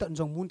tam tan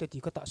jong mun te ti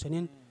ka ta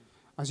sanin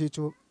aji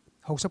chu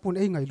ho sa pun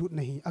ei ngai lut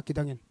na hi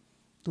akidangin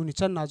tu ni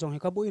chan na jong he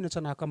ka boi na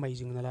chana ka mai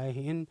jing na lai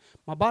hin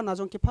ma ba na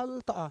jong ki phal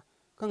ta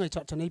ka ngai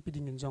cha chanai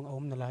piding in jong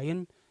om na lain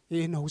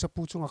e no sa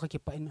pu chunga ka ki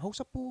pa in ho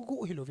sa pu gu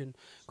hilovin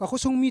ka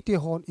khosung mi te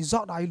hon i za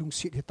dai lung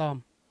sit he tam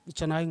i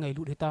chanai ngai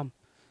lut he tam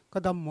ka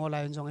dam mo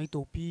lai jong ai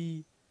to pi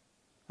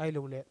ai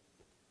lo le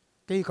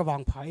ke ka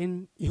wang pha in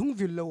i hung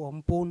vil lo om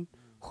pon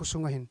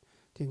khosunga hin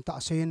ting ta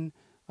sen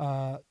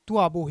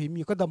tua bo hi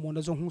mi ka dam mo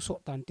na jong hung so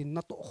tan tin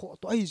na to kho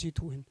to ai ji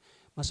thu hin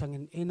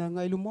masangin ena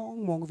ngai lu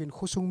mong vin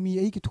khosung mi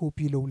ai ki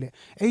thopi lo le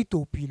ai to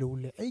pi lo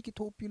le ai ki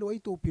thopi lo ai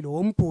to pi lo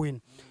om poin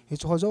he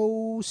cho zo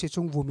se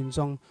chung vumin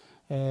jong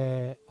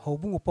ho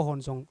bung pa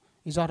hon jong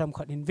i zaram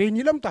khat in ve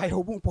ni lam tai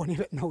ho bung po ni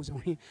le no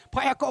jong hi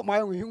pha ya ko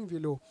mai ong hung vi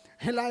lo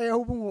he lai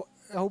ho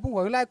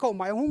bung lai ko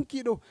mai hung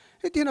ki do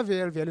he tin na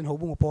vel in ho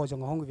bung po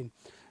jong hong vin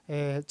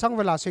chang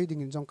wala sei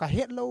ding in jong ka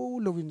het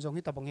lo vin jong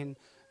hi ta bang hin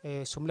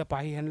sumle pa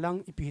hi hen lang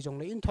ipi jong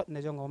le in thot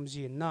ne jong om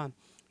jin na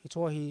hi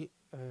cho hi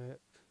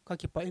ka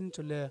ki pa in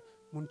chule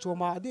mun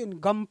choma adin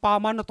gam pa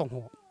ma na tong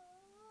ho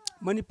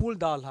manipur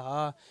dal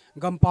ha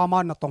gam pa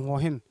ma na tong ho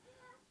hin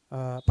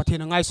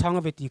pathina ngai sang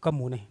ve ti ka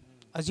mu ne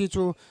aji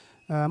chu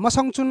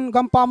masang chun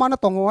gam pa ma na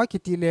tong ho ki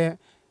ti le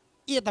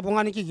e ta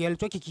bonga ni ki gel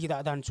cho ki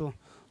da dan chu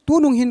tu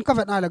nung hin ka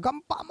vet na le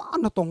gam pa ma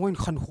na tong ho in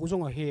khan hu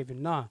jong a he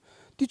vin na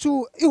ti chu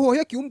e ho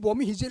ya ki bo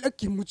mi hi je la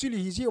ki mu chi li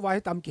hi je wa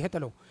he tam ki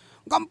hetalo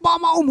gam pa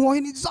ma ho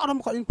hin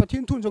zaram kha in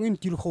pathin thun jong in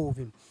til kho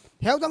vin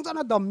heu jang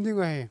chana dam ding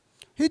a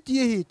he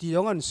ti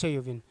yong an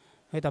sevin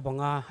he ta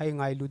banga hai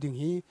ngai luding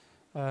hi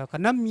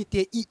kanam mi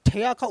te i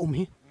thea ka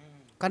hi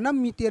kanam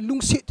mi te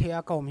lungsi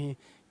thea ka hi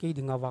ke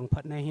dinga wang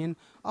phat na hin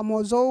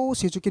amo zo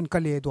si chukin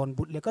kale don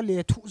but le ka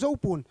le thu zo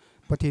pun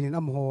pathin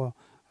am ho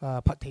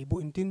phat thei bu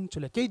in tin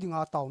chule ke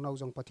dinga taw nau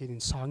jong pathin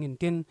sang in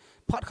tin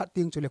phat khat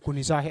ting chule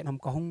kuniza he nam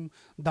ka hung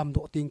dam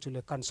do ting chule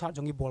kan sa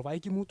jong i bol wai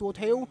ki mu to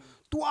theu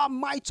tu a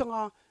mai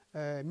changa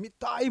mi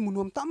tai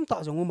munom tam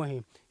ta jong ma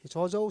he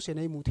cho zo se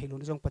nei mu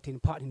thelon jong pathin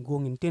pha in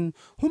gong in tin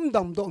hum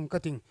dam dong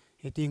kating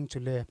heting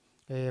chule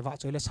wa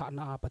chole sa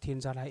na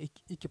pathin za lai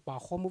ikipa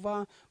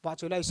khomuwa wa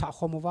chole sa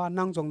khomuwa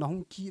nang jong na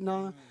hung ki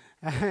na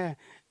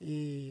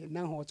i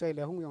nang ho choi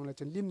le hung yong le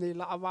chen lim nei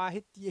la wa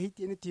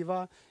hiti ni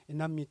tiwa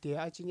nam mi te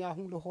a chinya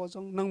hung lo ho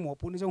jong nang mo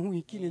pu ni jong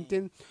hung ki nin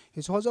tin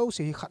he cho zo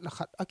se khat la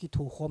khat a ki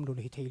thu khom lo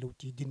le thelo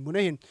ti din mu na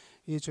hin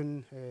e chun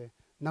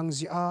nang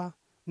ji a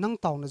nang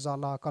taw na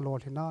zala kalol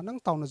hina nang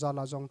taw na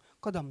zala jong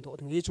kadam do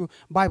ngi chu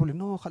bible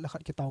no khat la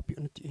khat ki taw pi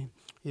na ti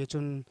e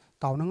chun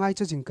taw na ngai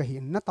cha jing ka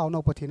hin na taw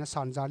no pathina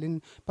san jalin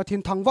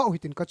pathin thangwa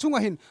hitin ka chunga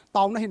hin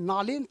taw na hin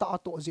nalin ta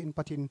to jin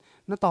pathin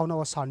na taw na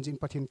san jin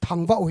pathin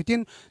thangwa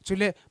hitin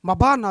chule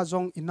mabana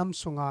jong inam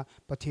sunga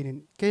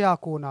pathin ke ya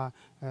ko na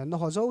no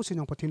ho zo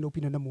sinong pathin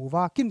lupin na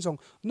muwa kin jong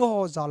no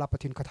ho zala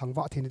pathin ka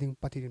thangwa thin ding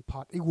pathin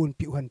phat igun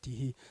pi han ti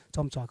hi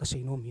chomcha ka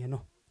seino mi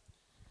no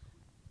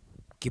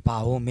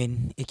kipaho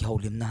min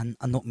ikholim nan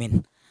anok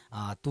min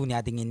tu nya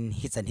dingin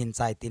hitsan hin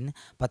chai tin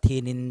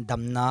pathinin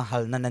damna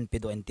halna nan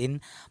pido entin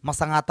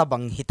masanga ta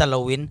bang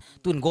hitalowin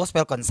tun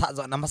gospel concert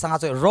zo na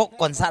masanga zo rock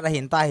concert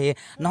hin ta he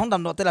nong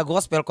dam no tela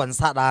gospel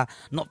concert a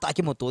no ta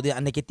ki mutu di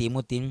aneki ti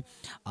mutin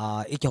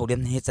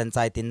ikholim hitsan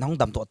chai tin nong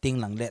dam to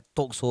ting lang le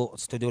talk show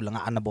studio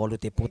langa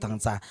anabolu te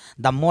putangcha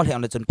dam mol he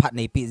on chun phat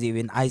nei pi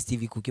jiwin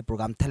ISTV Kuki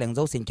program theleng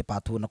zo sin ki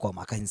pathu na ko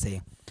ma khin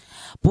se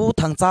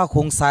Thangcha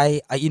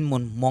Khongsai a in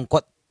mun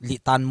mongkot li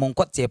tan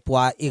mongkot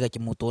chepua iga ki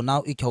muto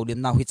naw I kholim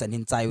naw hi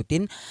chanin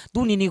chayutin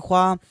tunini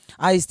khwa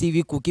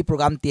ISTV Kuki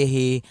program te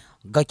hi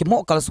ga ki mo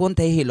kalson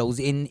te hi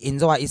lozi in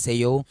injawa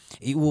iseyo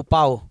I u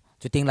pau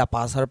chuting la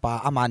pasar pa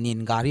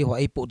amanin gari ho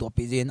ai pu do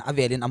pijin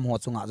avelin amho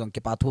chunga jong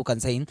ki pathu kan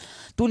sein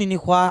tunini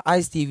khwa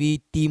ISTV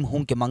team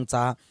hung ke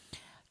mangcha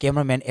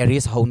cameraman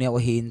Aries hone o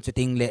hin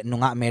chuting le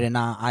nunga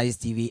merena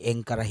ISTV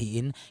anchor hi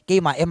in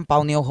keima em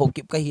pawneo ho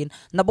kip ka hin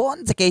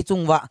nabon che ke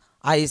chungwa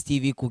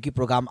ISTV Kuki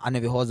program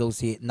anavi ho zo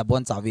si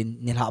nabon chawin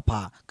nilha pha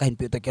kahin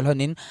pi to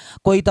kelhonin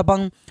koi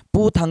tabang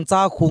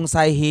Thangcha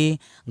Khongsai hi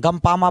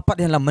gampa ma pat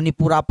hela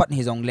manipura pat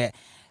hi jong le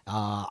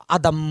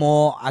adam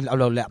mo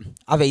alole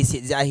avei si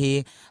ja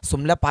hi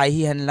sumla pai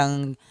hi han lang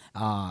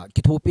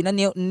ki thupi na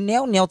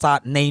neu cha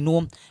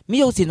neinu mi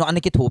yo sin no an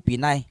ki thupi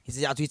nai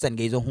hi ja chui chan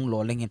ge zo hung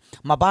lo leng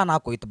ma ba na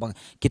koi tabang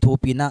ki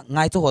thupi na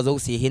ngai cho ho zo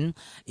si hin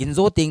in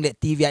zo ting le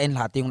TV in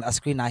la ting la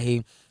screen na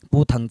hi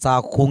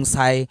Thangcha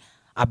Khongsai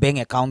a bank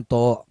account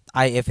to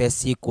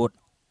IFSC code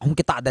hung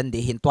kita dan de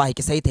hin to hi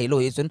ki sai thelo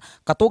hi chun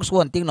katok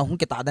suan ting na hung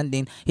kita dan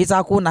din hi cha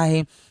ku na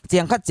hi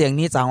cheng khat cheng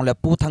ni chang le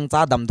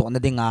Thangcha dam do na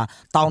dinga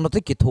taw no to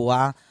ki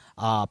thua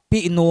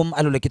pi num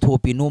alu le ki thu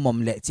pi num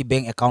mom le chi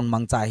bank account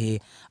mang cha hi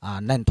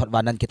nan thot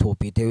wa nan ki thu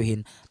pi te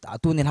hin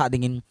tu nin ha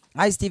dingin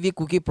ISTV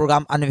Kuki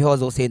program anvi ho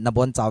zo se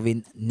nabon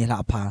chawin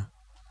nila pha